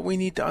think that we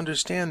need to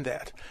understand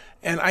that.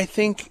 And I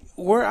think,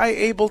 were I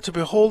able to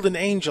behold an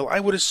angel, I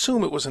would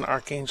assume it was an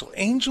archangel.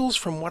 Angels,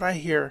 from what I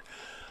hear,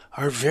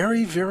 are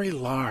very, very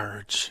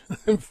large.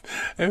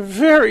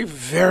 Very,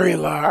 very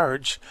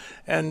large.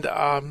 And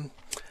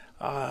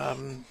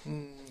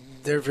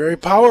they're very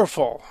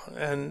powerful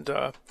and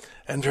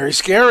very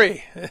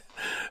scary,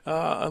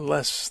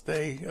 unless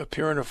they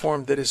appear in a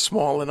form that is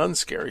small and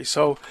unscary.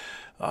 So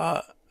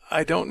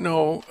I don't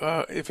know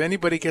if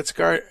anybody gets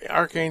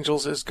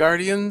archangels as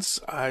guardians.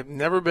 I've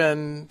never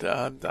been.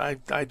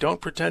 I don't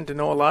pretend to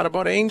know a lot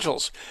about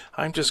angels.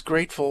 I'm just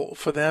grateful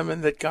for them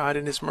and that God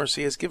in His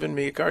mercy has given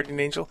me a guardian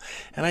angel.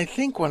 And I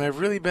think when I've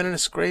really been in a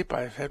scrape,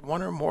 I've had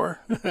one or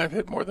more. I've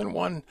had more than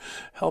one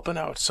helping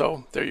out.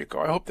 So there you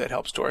go. I hope that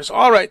helps, Doris.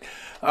 All right.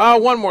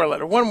 One more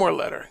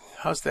letter.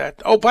 How's that?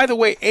 Oh, by the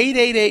way,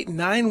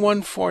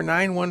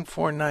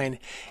 888-914-9149.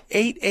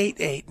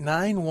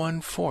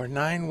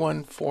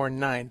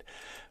 888-914-9149.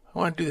 I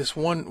want to do this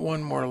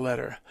one more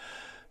letter.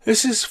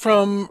 This is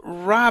from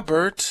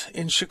Robert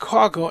in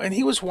Chicago, and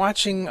he was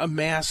watching a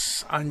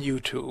mass on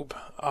YouTube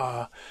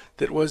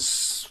that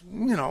was,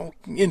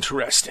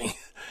 interesting.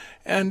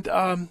 And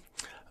I'm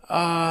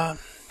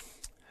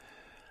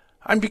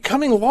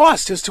becoming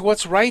lost as to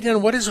what's right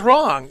and what is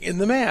wrong in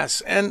the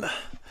mass. And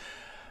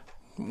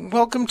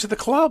welcome to the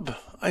club.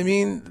 I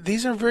mean,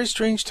 these are very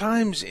strange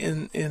times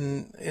in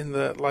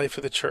the life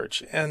of the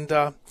church, and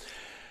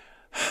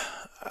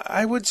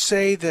I would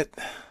say that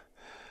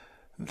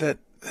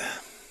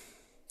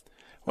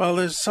well,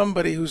 there's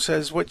somebody who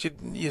says what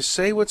you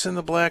say what's in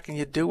the black and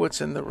you do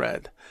what's in the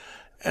red,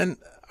 and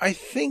I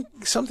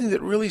think something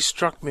that really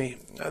struck me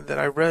that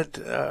I read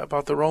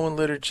about the Roman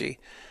liturgy.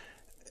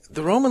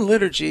 The Roman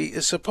liturgy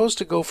is supposed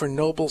to go for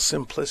noble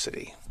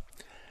simplicity.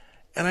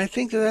 And I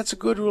think that that's a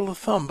good rule of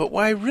thumb. But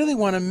why I really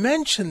want to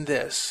mention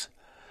this,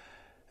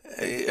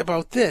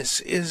 about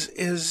this,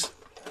 is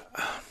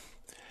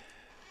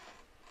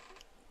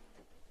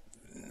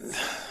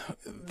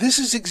this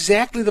is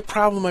exactly the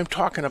problem I'm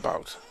talking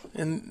about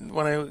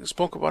when I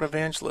spoke about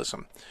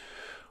evangelism.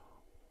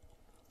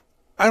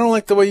 I don't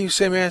like the way you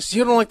say Mass.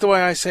 You don't like the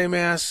way I say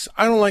Mass.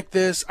 I don't like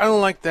this. I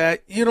don't like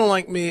that. You don't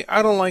like me.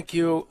 I don't like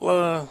you.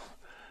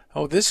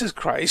 Oh, this is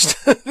Christ.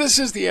 This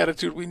is the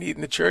attitude we need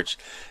in the church,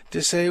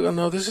 to say, well,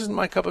 no, this isn't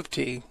my cup of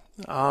tea.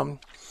 But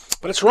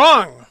it's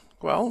wrong.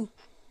 Well,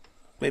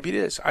 maybe it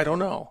is. I don't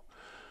know.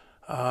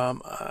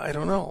 I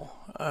don't know.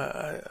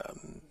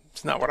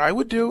 It's not what I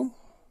would do.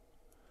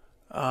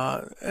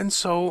 And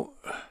so,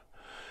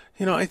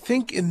 I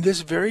think in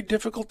this very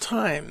difficult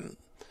time,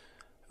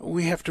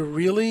 we have to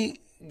really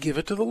give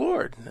it to the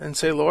Lord and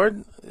say,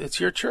 Lord,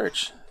 it's your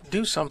church.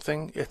 Do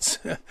something.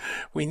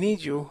 We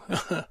need you.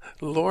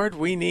 Lord,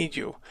 we need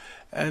you.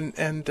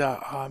 And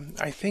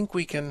I think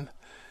we can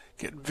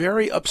get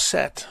very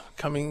upset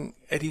coming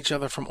at each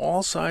other from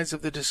all sides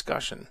of the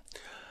discussion.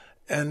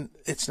 And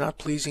it's not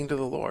pleasing to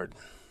the Lord.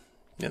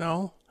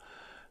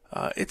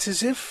 It's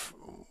as if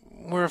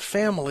we're a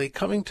family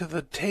coming to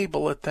the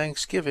table at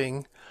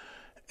Thanksgiving,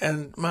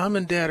 and Mom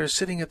and Dad are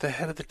sitting at the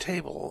head of the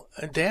table.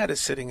 And Dad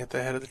is sitting at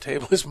the head of the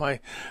table, as my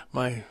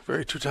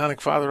very Teutonic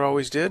father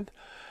always did.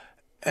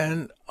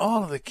 And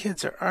all of the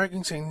kids are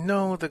arguing, saying,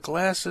 no, the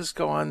glasses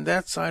go on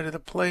that side of the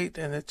plate,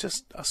 and it's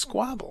just a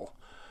squabble.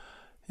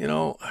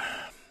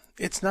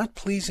 It's not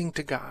pleasing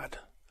to God.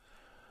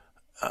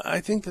 I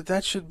think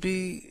that should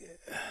be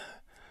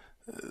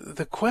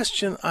the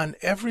question on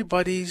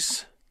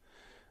everybody's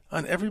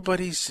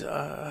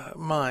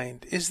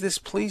mind. Is this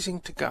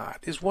pleasing to God?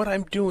 Is what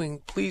I'm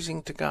doing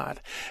pleasing to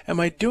God? Am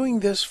I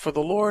doing this for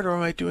the Lord, or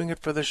am I doing it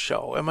for the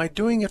show? Am I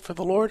doing it for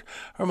the Lord,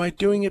 or am I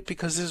doing it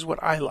because this is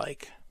what I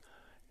like?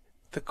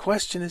 The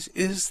question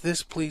is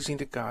this pleasing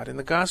to God? In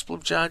the Gospel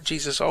of John,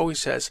 Jesus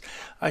always says,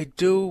 I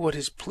do what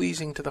is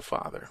pleasing to the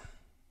Father.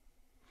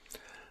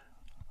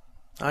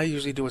 I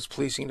usually do what's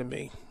pleasing to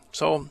me.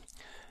 So,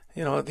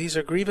 these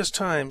are grievous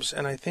times,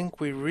 and I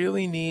think we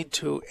really need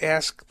to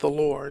ask the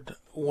Lord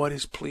what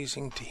is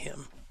pleasing to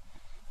Him,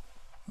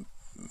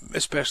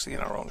 especially in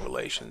our own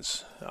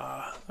relations.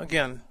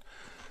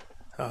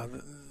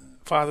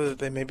 Father, that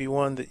they may be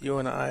one, that you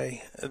and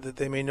I, that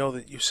they may know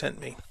that you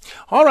sent me.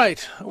 All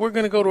right, we're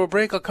going to go to a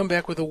break. I'll come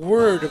back with a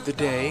word of the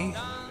day.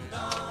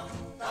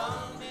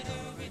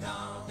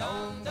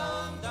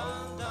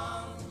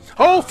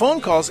 Oh, phone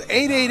calls,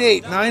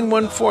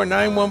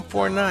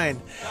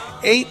 888-914-9149.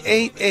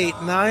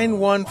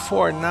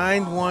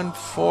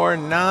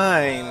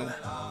 888-914-9149.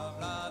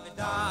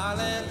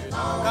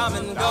 Come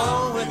and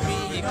go with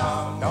me,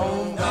 come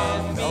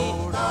with me,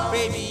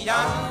 baby,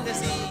 on the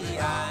sea,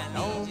 I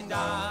need you,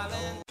 darling.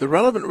 The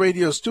Relevant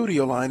Radio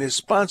studio line is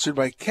sponsored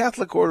by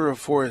Catholic Order of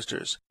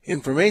Foresters.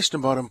 Information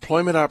about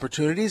employment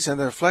opportunities and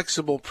their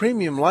flexible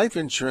premium life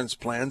insurance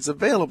plans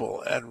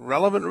available at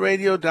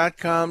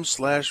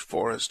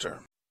relevantradio.com/forester.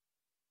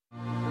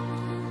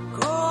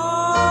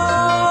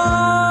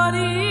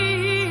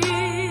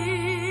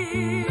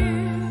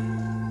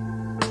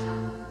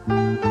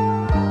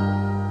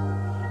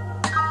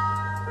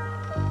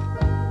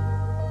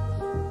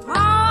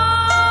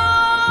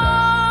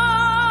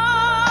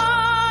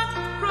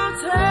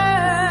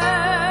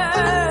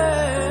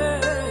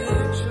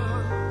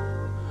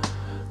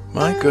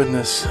 My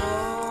goodness.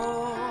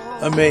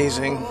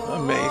 Amazing,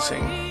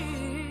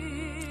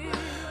 amazing.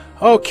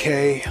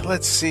 Okay,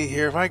 let's see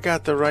here if I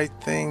got the right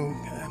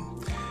thing.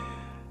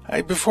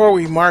 Before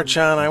we march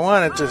on, I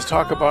wanted to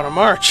talk about a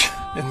march.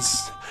 And,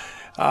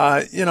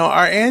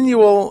 our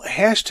annual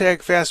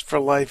hashtag Fast for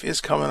Life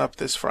is coming up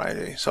this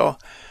Friday. So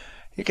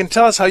you can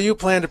tell us how you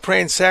plan to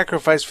pray and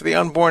sacrifice for the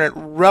unborn at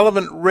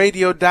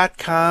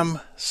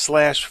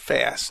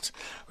relevantradio.com/fast.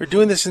 We're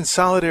doing this in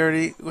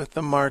solidarity with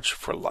the March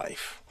for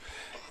Life.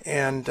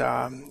 And,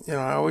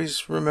 I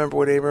always remember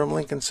what Abraham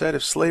Lincoln said,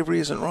 if slavery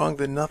isn't wrong,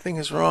 then nothing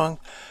is wrong.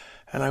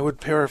 And I would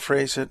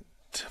paraphrase it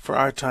for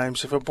our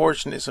times, if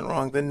abortion isn't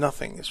wrong, then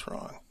nothing is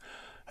wrong.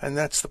 And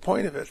that's the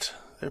point of it.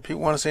 There are people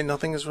who want to say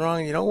nothing is wrong,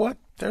 and you know what?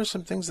 There are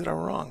some things that are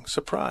wrong.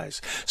 Surprise.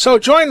 So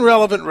join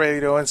Relevant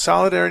Radio and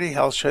Solidarity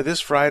Health Share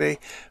this Friday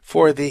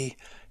for the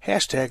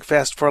hashtag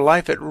Fast for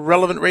Life at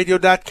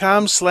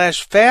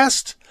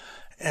relevantradio.com/fast.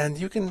 And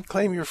you can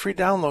claim your free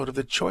download of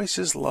The Choice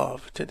is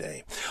Love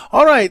today.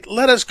 All right,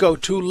 let us go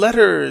to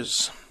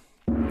letters.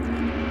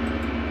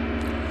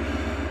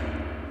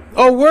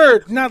 Oh,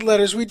 word, not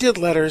letters. We did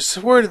letters.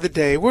 Word of the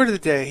day, word of the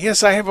day.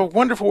 Yes, I have a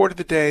wonderful word of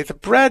the day. The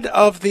bread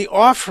of the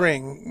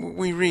offering,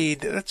 we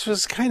read. That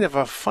was kind of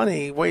a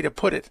funny way to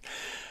put it.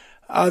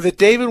 That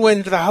David went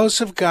into the house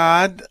of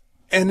God,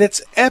 and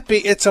it's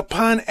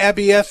upon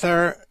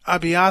Abiathar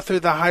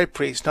the high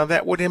priest. Now,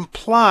 that would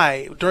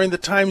imply, during the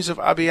times of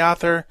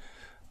Abiathar,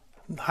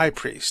 high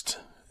priest,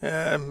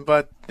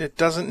 but it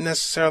doesn't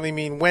necessarily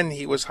mean when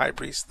he was high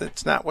priest.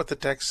 That's not what the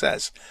text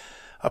says.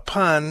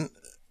 Upon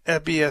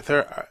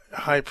Abiathar,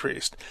 high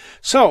priest.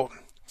 So,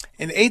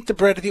 and ate the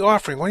bread of the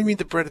offering. What do you mean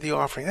the bread of the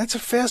offering? That's a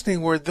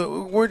fascinating word. The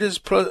word is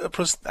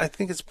I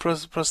think it's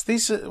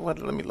prosthesis. What?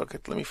 Let me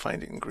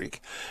find it in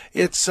Greek.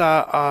 It's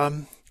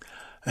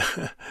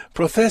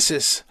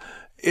prothesis.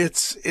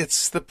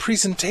 It's the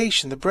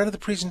presentation, the bread of the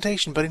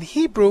presentation. But in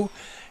Hebrew,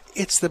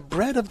 it's the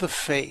bread of the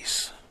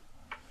face.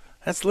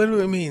 That's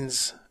literally what it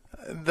means.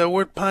 The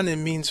word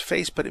panim means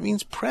face, but it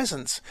means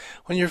presence.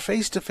 When you're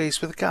face to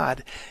face with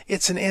God,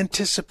 it's an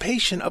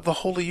anticipation of the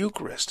Holy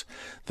Eucharist.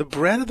 The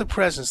bread of the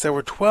presence. There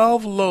were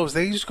 12 loaves.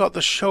 They used to call it the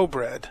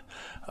showbread.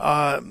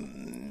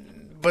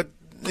 But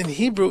in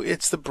Hebrew,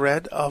 it's the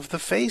bread of the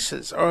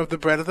faces, or the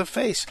bread of the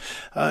face.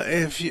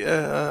 If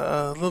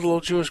a little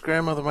old Jewish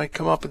grandmother might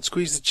come up and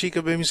squeeze the cheek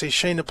of a baby and say,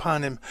 "Shein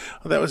panim."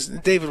 Well,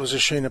 David was a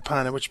shein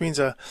panim, which means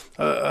what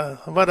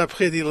a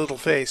pretty little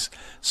face.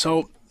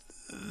 So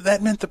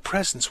that meant the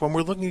presence when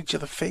we're looking at each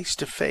other face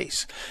to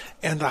face.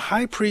 And the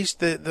high priest,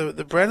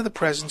 the bread of the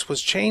presence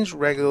was changed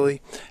regularly,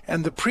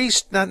 and the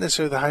priest, not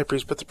necessarily the high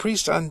priest, but the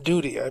priest on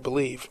duty, I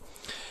believe,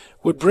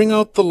 would bring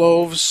out the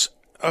loaves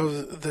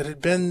that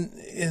had been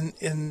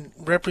in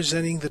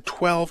representing the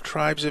 12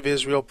 tribes of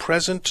Israel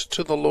present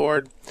to the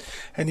Lord,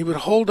 and he would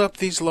hold up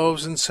these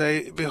loaves and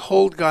say,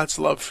 "Behold God's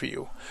love for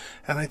you."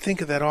 And I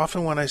think of that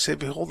often when I say,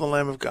 "Behold the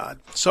Lamb of God."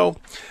 So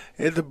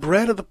the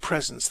bread of the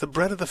presence, the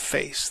bread of the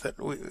face, that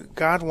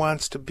God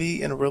wants to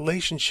be in a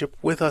relationship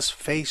with us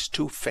face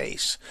to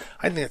face.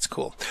 I think that's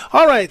cool.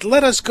 All right,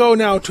 let us go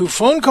now to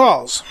phone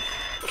calls.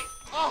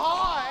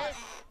 Ahoy!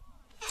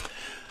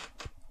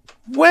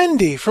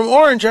 Wendy from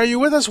Orange, are you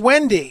with us,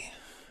 Wendy?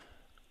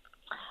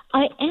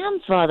 I am,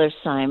 Father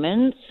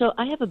Simon, so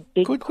I have a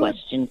big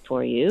question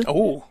for you.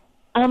 Oh.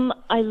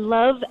 I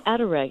love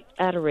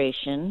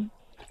adoration,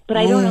 but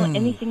I don't know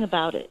anything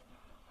about it.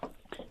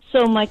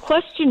 So my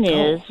question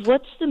is,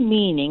 what's the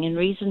meaning and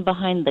reason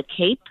behind the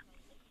cape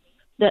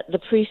that the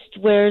priest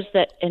wears,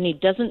 and he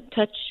doesn't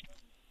touch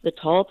the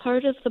tall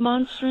part of the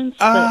monstrance?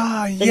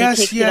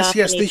 Yes,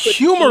 the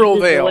humeral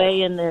veil.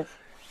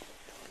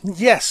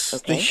 Yes,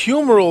 okay. The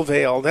humeral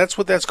veil. That's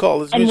what that's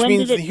called. Which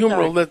means the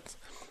humeral.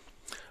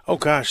 Oh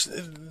gosh,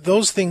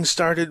 those things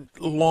started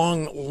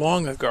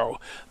long ago.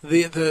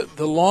 The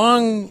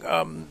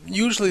long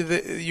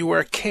usually you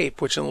wear a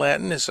cape, which in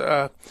Latin is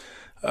the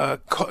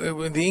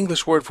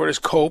English word for it is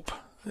cope.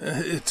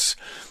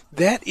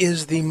 That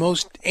is the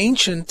most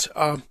ancient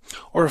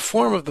or a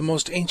form of the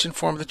most ancient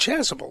form of the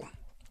chasuble.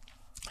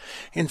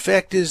 In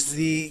fact, is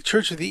the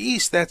Church of the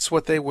East, that's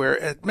what they wear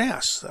at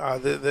Mass,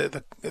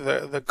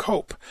 the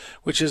cope,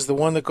 which is the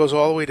one that goes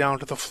all the way down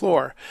to the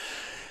floor.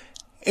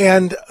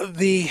 And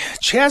the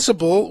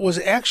chasuble was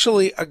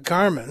actually a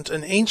garment,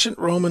 an ancient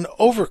Roman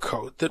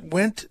overcoat that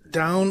went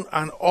down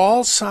on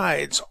all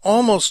sides,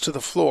 almost to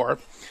the floor,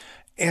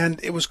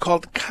 and it was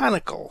called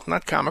conical,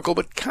 not comical,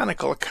 but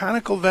conical, a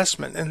conical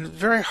vestment, and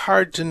very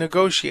hard to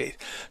negotiate.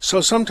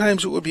 So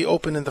sometimes it would be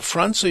open in the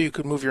front so you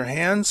could move your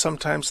hands,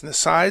 sometimes in the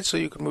sides so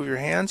you could move your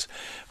hands,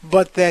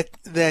 but that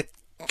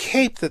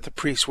cape that the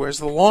priest wears,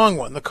 the long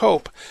one, the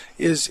cope,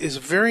 is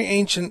a very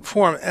ancient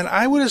form, and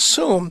I would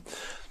assume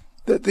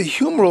that the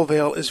humeral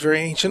veil is very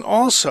ancient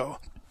also,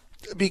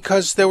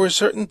 because there were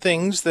certain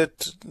things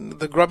that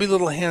the grubby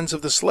little hands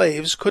of the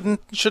slaves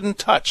shouldn't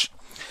touch.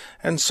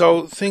 And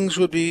so things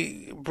would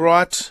be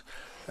brought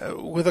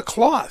with a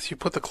cloth. You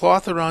put the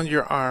cloth around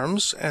your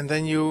arms, and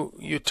then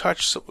you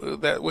touch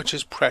that which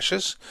is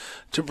precious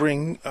to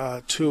bring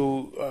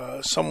to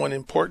someone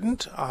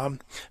important. In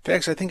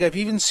fact, I think I've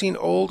even seen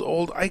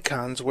old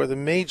icons where the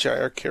Magi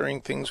are carrying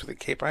things with a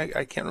cape.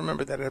 I can't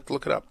remember that. I have to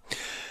look it up.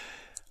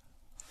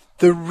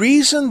 The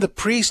reason the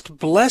priest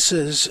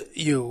blesses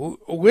you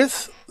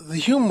with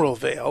the humeral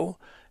veil,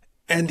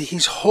 and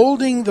he's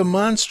holding the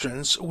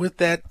monstrance with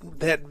that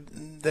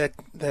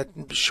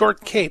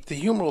short cape, the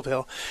humeral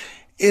veil,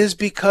 is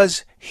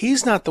because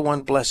he's not the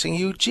one blessing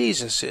you.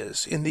 Jesus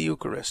is in the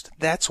Eucharist.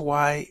 That's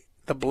why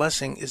the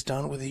blessing is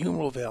done with the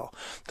humeral veil.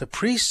 The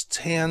priest's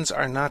hands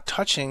are not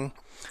touching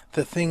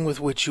the thing with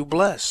which you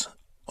bless.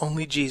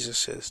 Only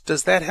Jesus is.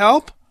 Does that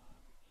help?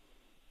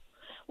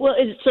 Well,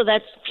 so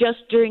that's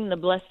just during the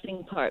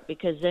blessing part,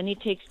 because then he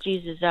takes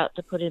Jesus out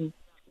to put him,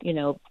 back in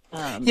the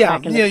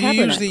tabernacle,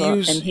 you usually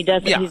use, and he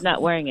doesn't. Yeah. He's not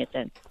wearing it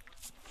then.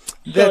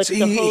 That's so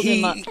it's to hold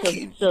him up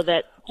so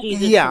that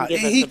Jesus can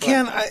give us the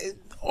blessing.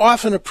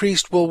 Often a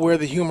priest will wear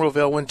the humeral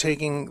veil when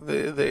taking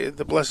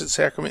the Blessed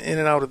Sacrament in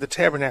and out of the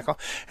tabernacle,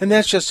 and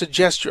that's just a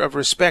gesture of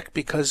respect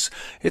because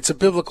it's a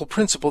biblical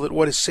principle that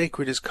what is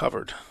sacred is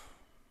covered.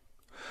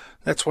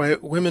 That's why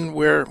women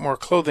wear more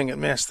clothing at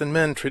Mass than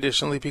men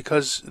traditionally,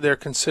 because they're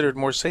considered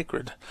more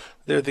sacred.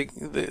 They're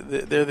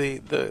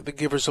the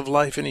givers of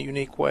life in a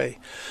unique way.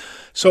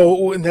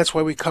 So, and that's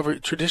why we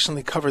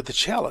traditionally covered the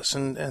chalice,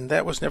 and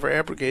that was never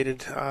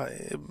abrogated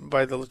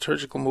by the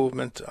liturgical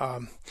movement.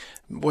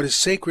 What is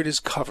sacred is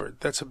covered.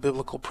 That's a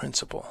biblical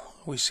principle.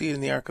 We see it in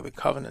the Ark of the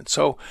Covenant.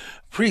 So,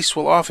 priests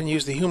will often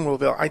use the humeral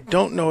veil. I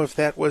don't know if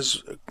that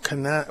was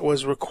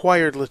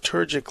required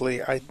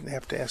liturgically. I'd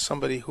have to ask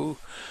somebody who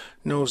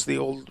knows the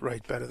old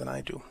rite better than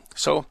I do.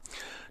 So,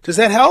 does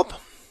that help?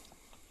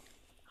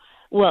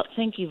 Well,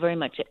 thank you very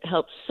much. It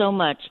helps so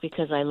much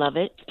because I love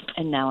it,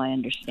 and now I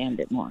understand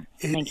it more.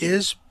 It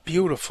is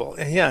beautiful,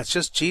 and yeah, it's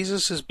just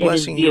Jesus is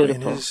blessing you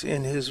in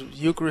his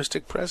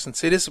Eucharistic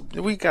presence. It is.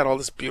 We got all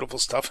this beautiful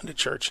stuff in the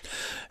church,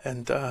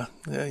 and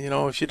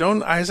if you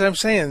don't, as I'm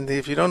saying,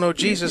 if you don't know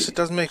Jesus, it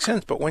doesn't make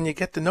sense. But when you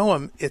get to know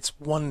him, it's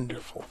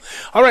wonderful.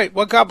 All right,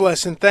 well, God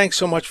bless, and thanks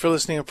so much for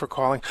listening and for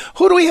calling.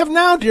 Who do we have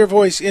now, dear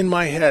voice in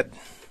my head?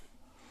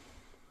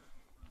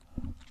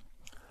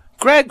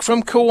 Greg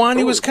from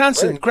Kewanee,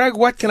 Wisconsin. Greg,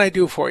 what can I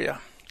do for you?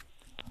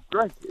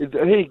 Greg,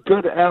 hey,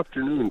 good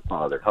afternoon,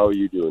 Father. How are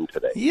you doing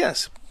today?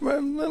 Yes,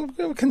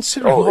 I'm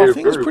considering all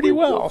things pretty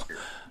well.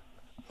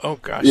 Oh,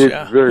 gosh,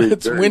 yeah.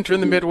 It's winter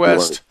in the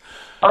Midwest.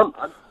 I'm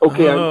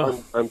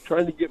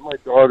trying to get my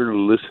daughter to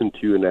listen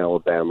to an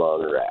Alabama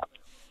on her app.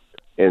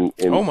 And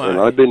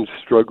I've been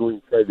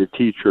struggling trying to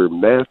teach her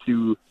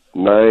Mathew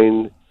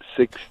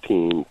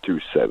 9:16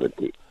 through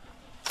 17.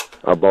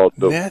 About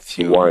the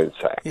wine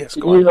sack. Yes,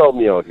 Can you help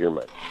me out here,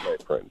 my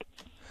friend?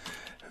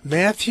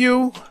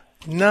 Matthew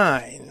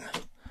 9,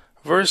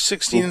 verse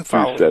 16 and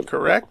following,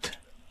 correct?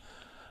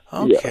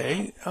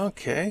 Okay, yeah.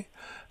 Okay.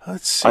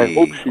 Let's see. I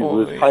hope she's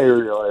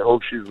I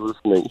hope she's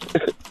listening.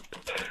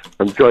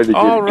 I'm trying to get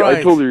right.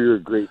 I told her you're a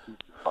great teacher,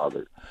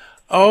 Father.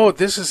 Oh,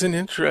 this is an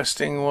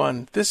interesting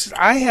one.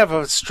 I have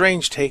a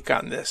strange take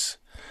on this.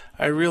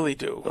 I really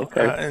do.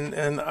 Okay.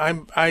 And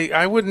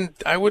I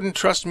wouldn't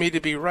trust me to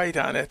be right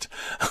on it.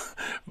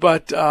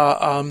 But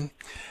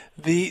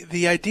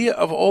the idea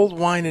of old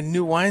wine and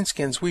new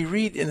wineskins, we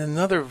read in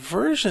another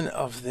version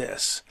of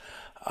this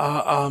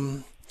that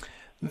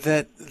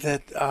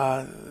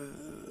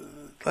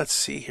let's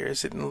see here.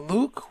 Is it in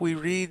Luke? We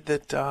read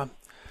that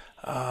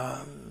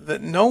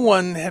no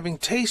one, having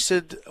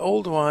tasted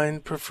old wine,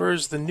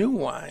 prefers the new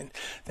wine.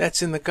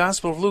 That's in the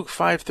Gospel of Luke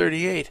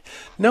 5:38.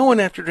 No one,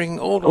 after drinking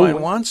old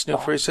wine, wants new,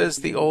 for he says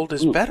the old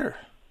is better.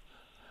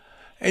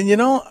 And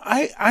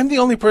I'm the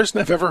only person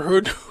I've ever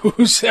heard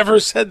who's ever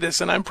said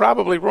this, and I'm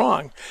probably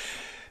wrong.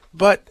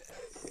 But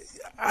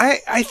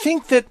I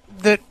think that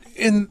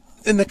in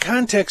the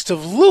context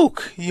of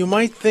Luke, you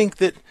might think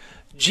that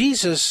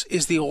Jesus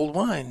is the old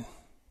wine.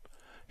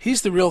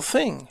 He's the real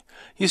thing.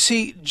 You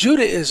see,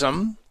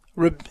 Judaism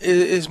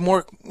is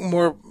more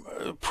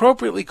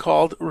appropriately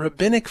called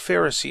rabbinic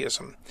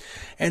Phariseeism,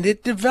 and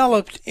it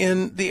developed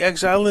in the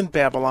exile in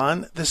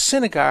Babylon. The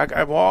synagogue,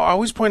 I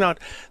always point out,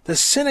 the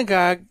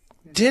synagogue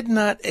did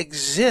not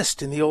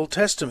exist in the Old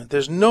Testament.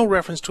 There's no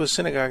reference to a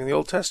synagogue in the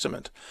Old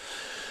Testament.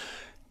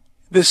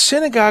 The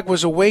synagogue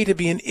was a way to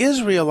be an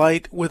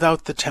Israelite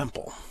without the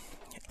temple.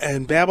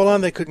 In Babylon,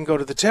 they couldn't go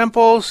to the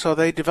temple, so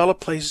they developed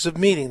places of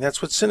meeting.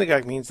 That's what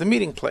synagogue means, the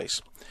meeting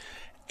place.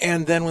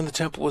 And then when the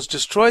temple was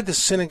destroyed, the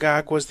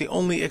synagogue was the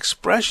only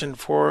expression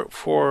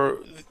for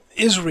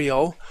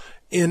Israel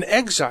in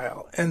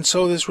exile. And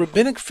so this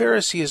rabbinic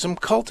Phariseeism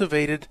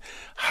cultivated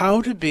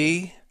how to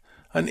be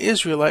an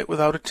Israelite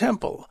without a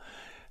temple.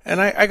 And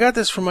I got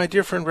this from my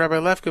dear friend Rabbi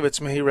Lefkowitz,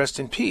 may he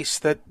rest in peace,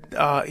 that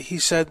he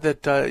said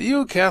that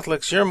you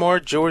Catholics, you're more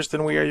Jewish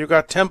than we are. You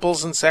got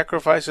temples and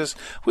sacrifices.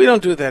 We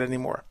don't do that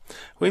anymore.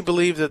 We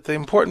believe that the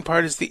important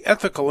part is the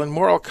ethical and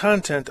moral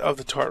content of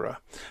the Torah.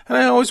 And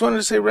I always wanted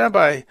to say,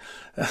 Rabbi,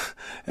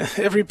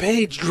 every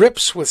page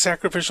drips with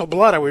sacrificial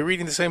blood. Are we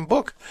reading the same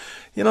book?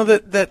 You know,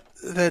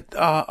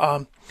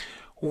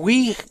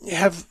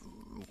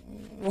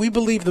 we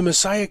believe the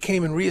Messiah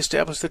came and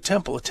reestablished the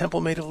temple, a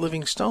temple made of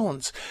living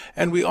stones.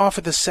 And we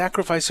offer the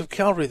sacrifice of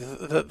Calvary,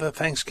 the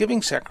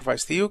Thanksgiving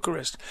sacrifice, the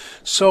Eucharist.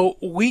 So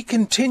we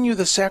continue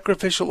the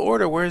sacrificial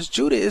order, whereas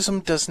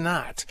Judaism does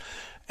not.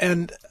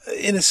 And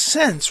in a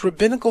sense,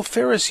 rabbinical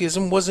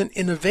Phariseeism was an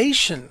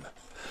innovation.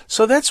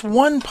 So that's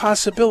one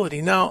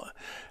possibility. Now,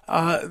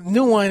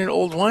 new wine and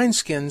old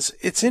wineskins,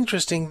 it's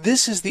interesting.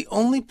 This is the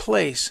only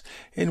place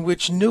in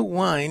which new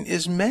wine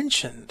is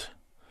mentioned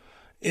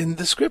in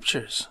the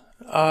scriptures.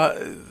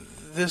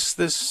 Oinos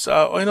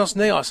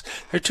neos.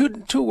 There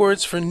are two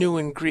words for new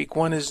in Greek.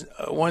 One is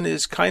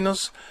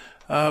kainos,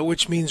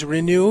 which means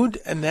renewed,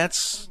 and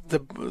that's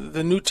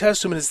the New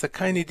Testament is the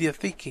kaini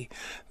diatheke,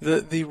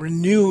 the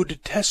renewed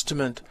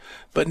testament.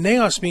 But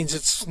neos means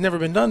it's never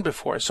been done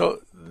before,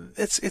 so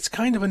it's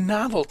kind of a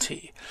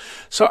novelty.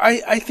 So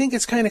I think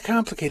it's kind of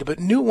complicated. But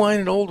new wine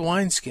and old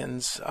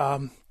wineskins,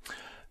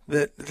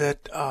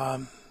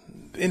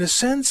 in a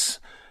sense.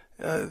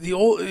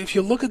 If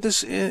you look at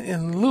this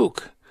in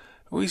Luke,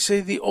 we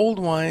say the old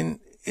wine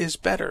is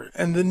better,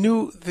 and the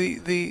new,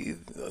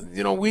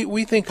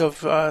 we think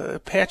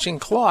of patching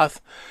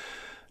cloth.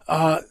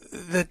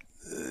 That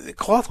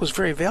cloth was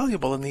very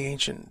valuable in the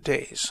ancient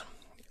days,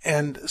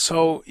 and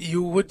so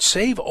you would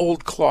save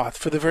old cloth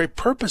for the very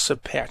purpose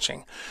of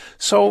patching.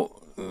 So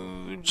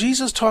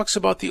Jesus talks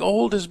about the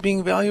old as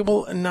being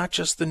valuable and not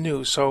just the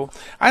new. So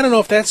I don't know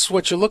if that's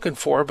what you're looking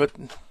for, but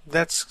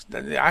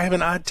I have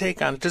an odd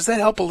take on it. Does that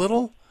help a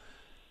little?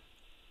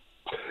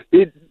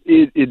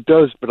 It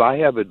does, but I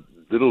have a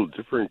little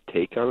different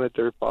take on it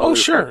there, Father. Oh,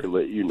 sure. If I could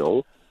let you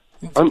know.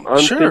 I'm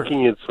sure.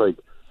 thinking it's like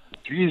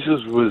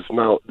Jesus was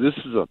now, this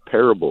is a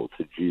parable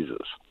to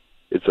Jesus.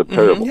 It's a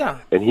parable. Yeah.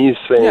 And he's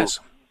saying,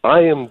 yes. I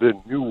am the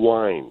new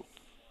wine.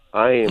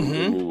 I am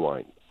the new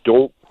wine.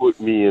 Don't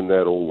put me in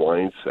that old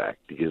wine sack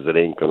because it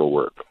ain't going to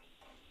work.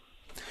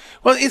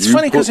 Well, it's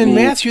funny because in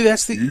Matthew,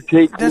 that's the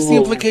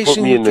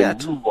implication you get.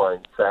 The new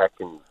wine sack,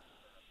 and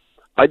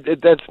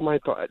that's my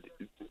thought.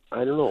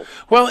 I don't know.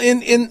 Well,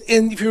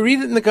 if you read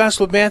it in the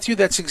Gospel of Matthew,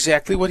 that's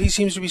exactly what he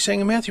seems to be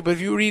saying in Matthew. But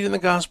if you read it in the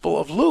Gospel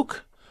of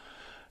Luke,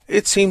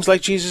 it seems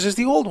like Jesus is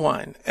the old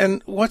wine.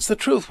 And what's the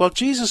truth? Well,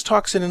 Jesus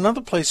talks in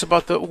another place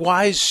about the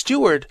wise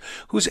steward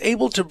who's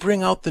able to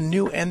bring out the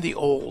new and the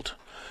old.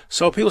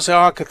 So people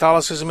say,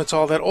 Catholicism, it's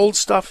all that old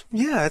stuff.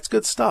 Yeah, it's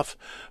good stuff.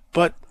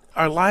 But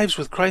our lives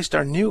with Christ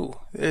are new.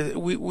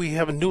 We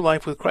have a new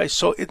life with Christ.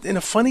 So in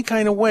a funny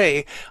kind of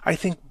way, I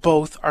think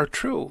both are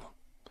true.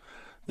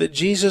 That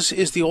Jesus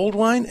is the old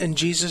wine and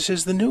Jesus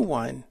is the new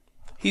wine.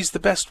 He's the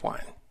best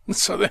wine.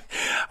 So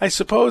I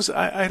suppose,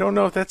 I don't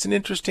know if that's an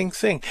interesting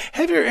thing.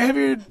 Have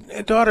your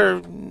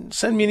daughter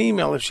send me an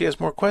email if she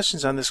has more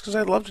questions on this, because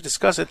I'd love to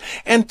discuss it.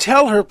 And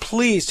tell her,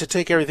 please, to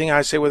take everything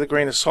I say with a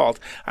grain of salt.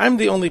 I'm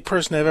the only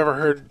person I've ever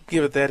heard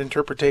give it that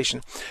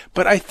interpretation.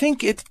 But I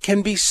think it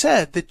can be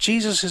said that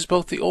Jesus is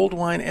both the old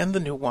wine and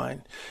the new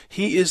wine.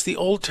 He is the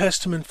Old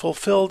Testament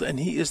fulfilled, and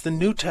he is the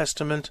New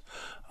Testament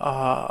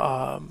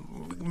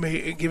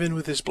given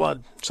with his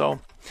blood. So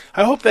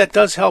I hope that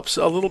does help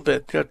a little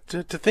bit.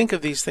 To think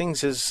of these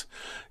things is,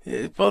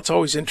 well, it's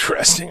always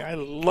interesting. I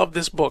love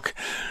this book.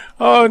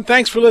 Oh, and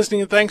thanks for listening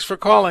and thanks for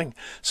calling.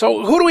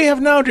 So who do we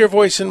have now, dear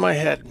voice in my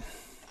head?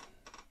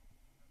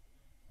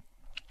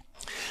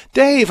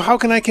 Dave, how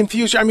can I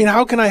confuse you? I mean,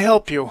 how can I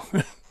help you?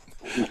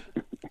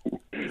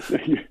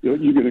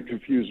 You're going to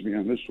confuse me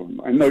on this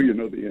one. I know you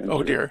know the answer.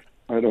 Oh, dear.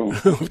 I don't.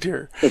 Oh,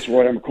 dear. That's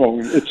why I'm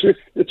calling. It's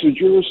a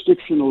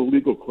jurisdictional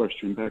legal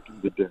question back in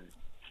the day.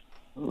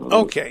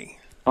 Okay.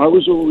 I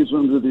was always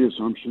under the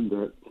assumption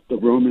that the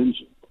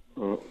Romans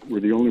were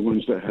the only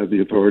ones that had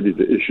the authority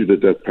to issue the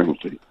death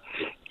penalty.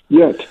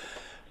 Yet,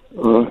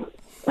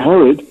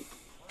 Herod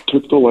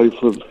took the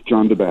life of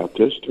John the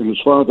Baptist, and his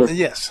father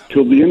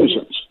killed the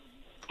innocents.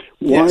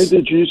 Why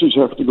did Jesus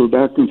have to go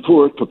back and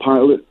forth to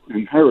Pilate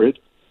and Herod?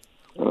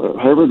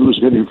 Herod was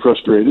getting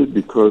frustrated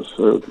because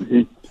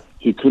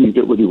he couldn't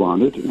get what he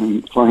wanted,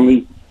 and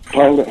finally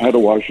Pilate had to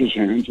wash his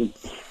hands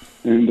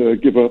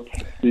and give up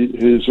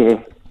Jesus'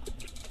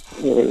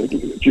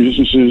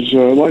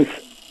 life.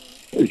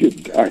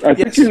 I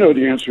think you know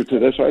the answer to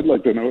this. I'd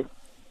like to know it.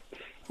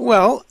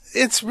 Well,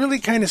 it's really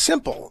kind of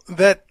simple.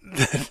 That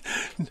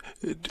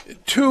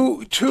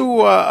two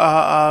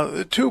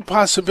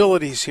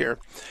possibilities here.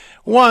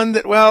 One,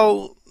 that,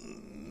 well,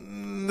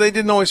 they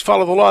didn't always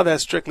follow the law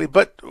that strictly,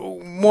 but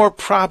more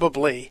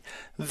probably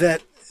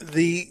that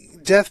the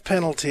death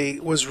penalty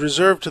was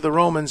reserved to the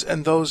Romans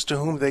and those to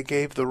whom they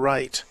gave the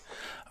right.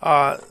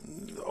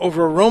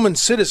 Over a Roman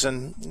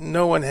citizen,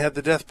 no one had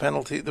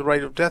the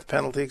right of death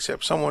penalty,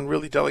 except someone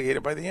really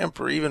delegated by the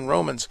emperor, even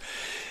Romans.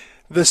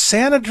 The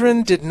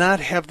Sanhedrin did not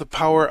have the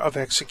power of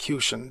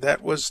execution.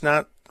 That was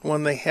not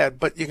one they had.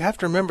 But you have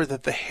to remember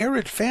that the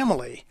Herod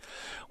family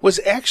was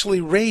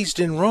actually raised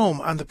in Rome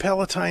on the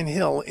Palatine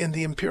Hill in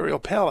the imperial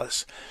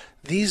palace.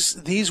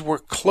 These were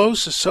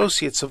close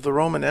associates of the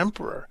Roman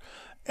emperor,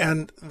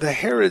 and the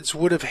Herods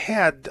would have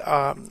had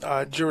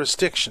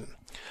jurisdiction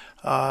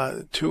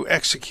to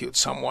execute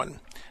someone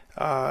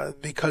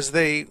because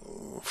they,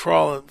 for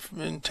all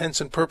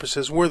intents and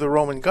purposes, were the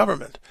Roman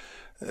government.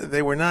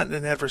 They were not in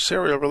an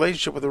adversarial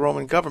relationship with the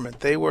Roman government.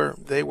 They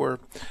were.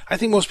 I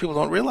think most people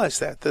don't realize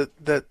that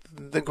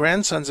the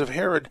grandsons of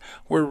Herod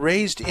were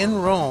raised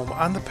in Rome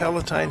on the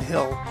Palatine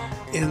Hill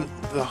in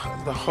the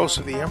house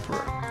of the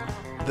emperor.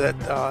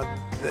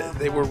 That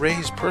they were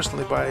raised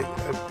personally by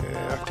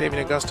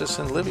Octavian Augustus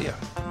and Livia.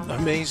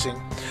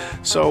 Amazing.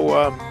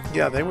 So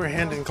they were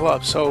hand in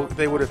glove. So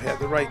they would have had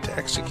the right to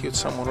execute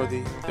someone, or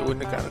they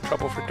wouldn't have gotten in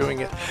trouble for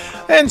doing it.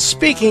 And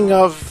speaking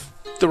of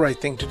the right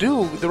thing to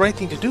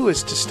do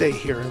is to stay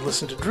here and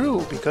listen to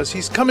Drew, because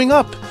he's coming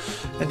up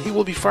and he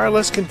will be far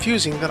less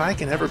confusing than I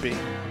can ever be.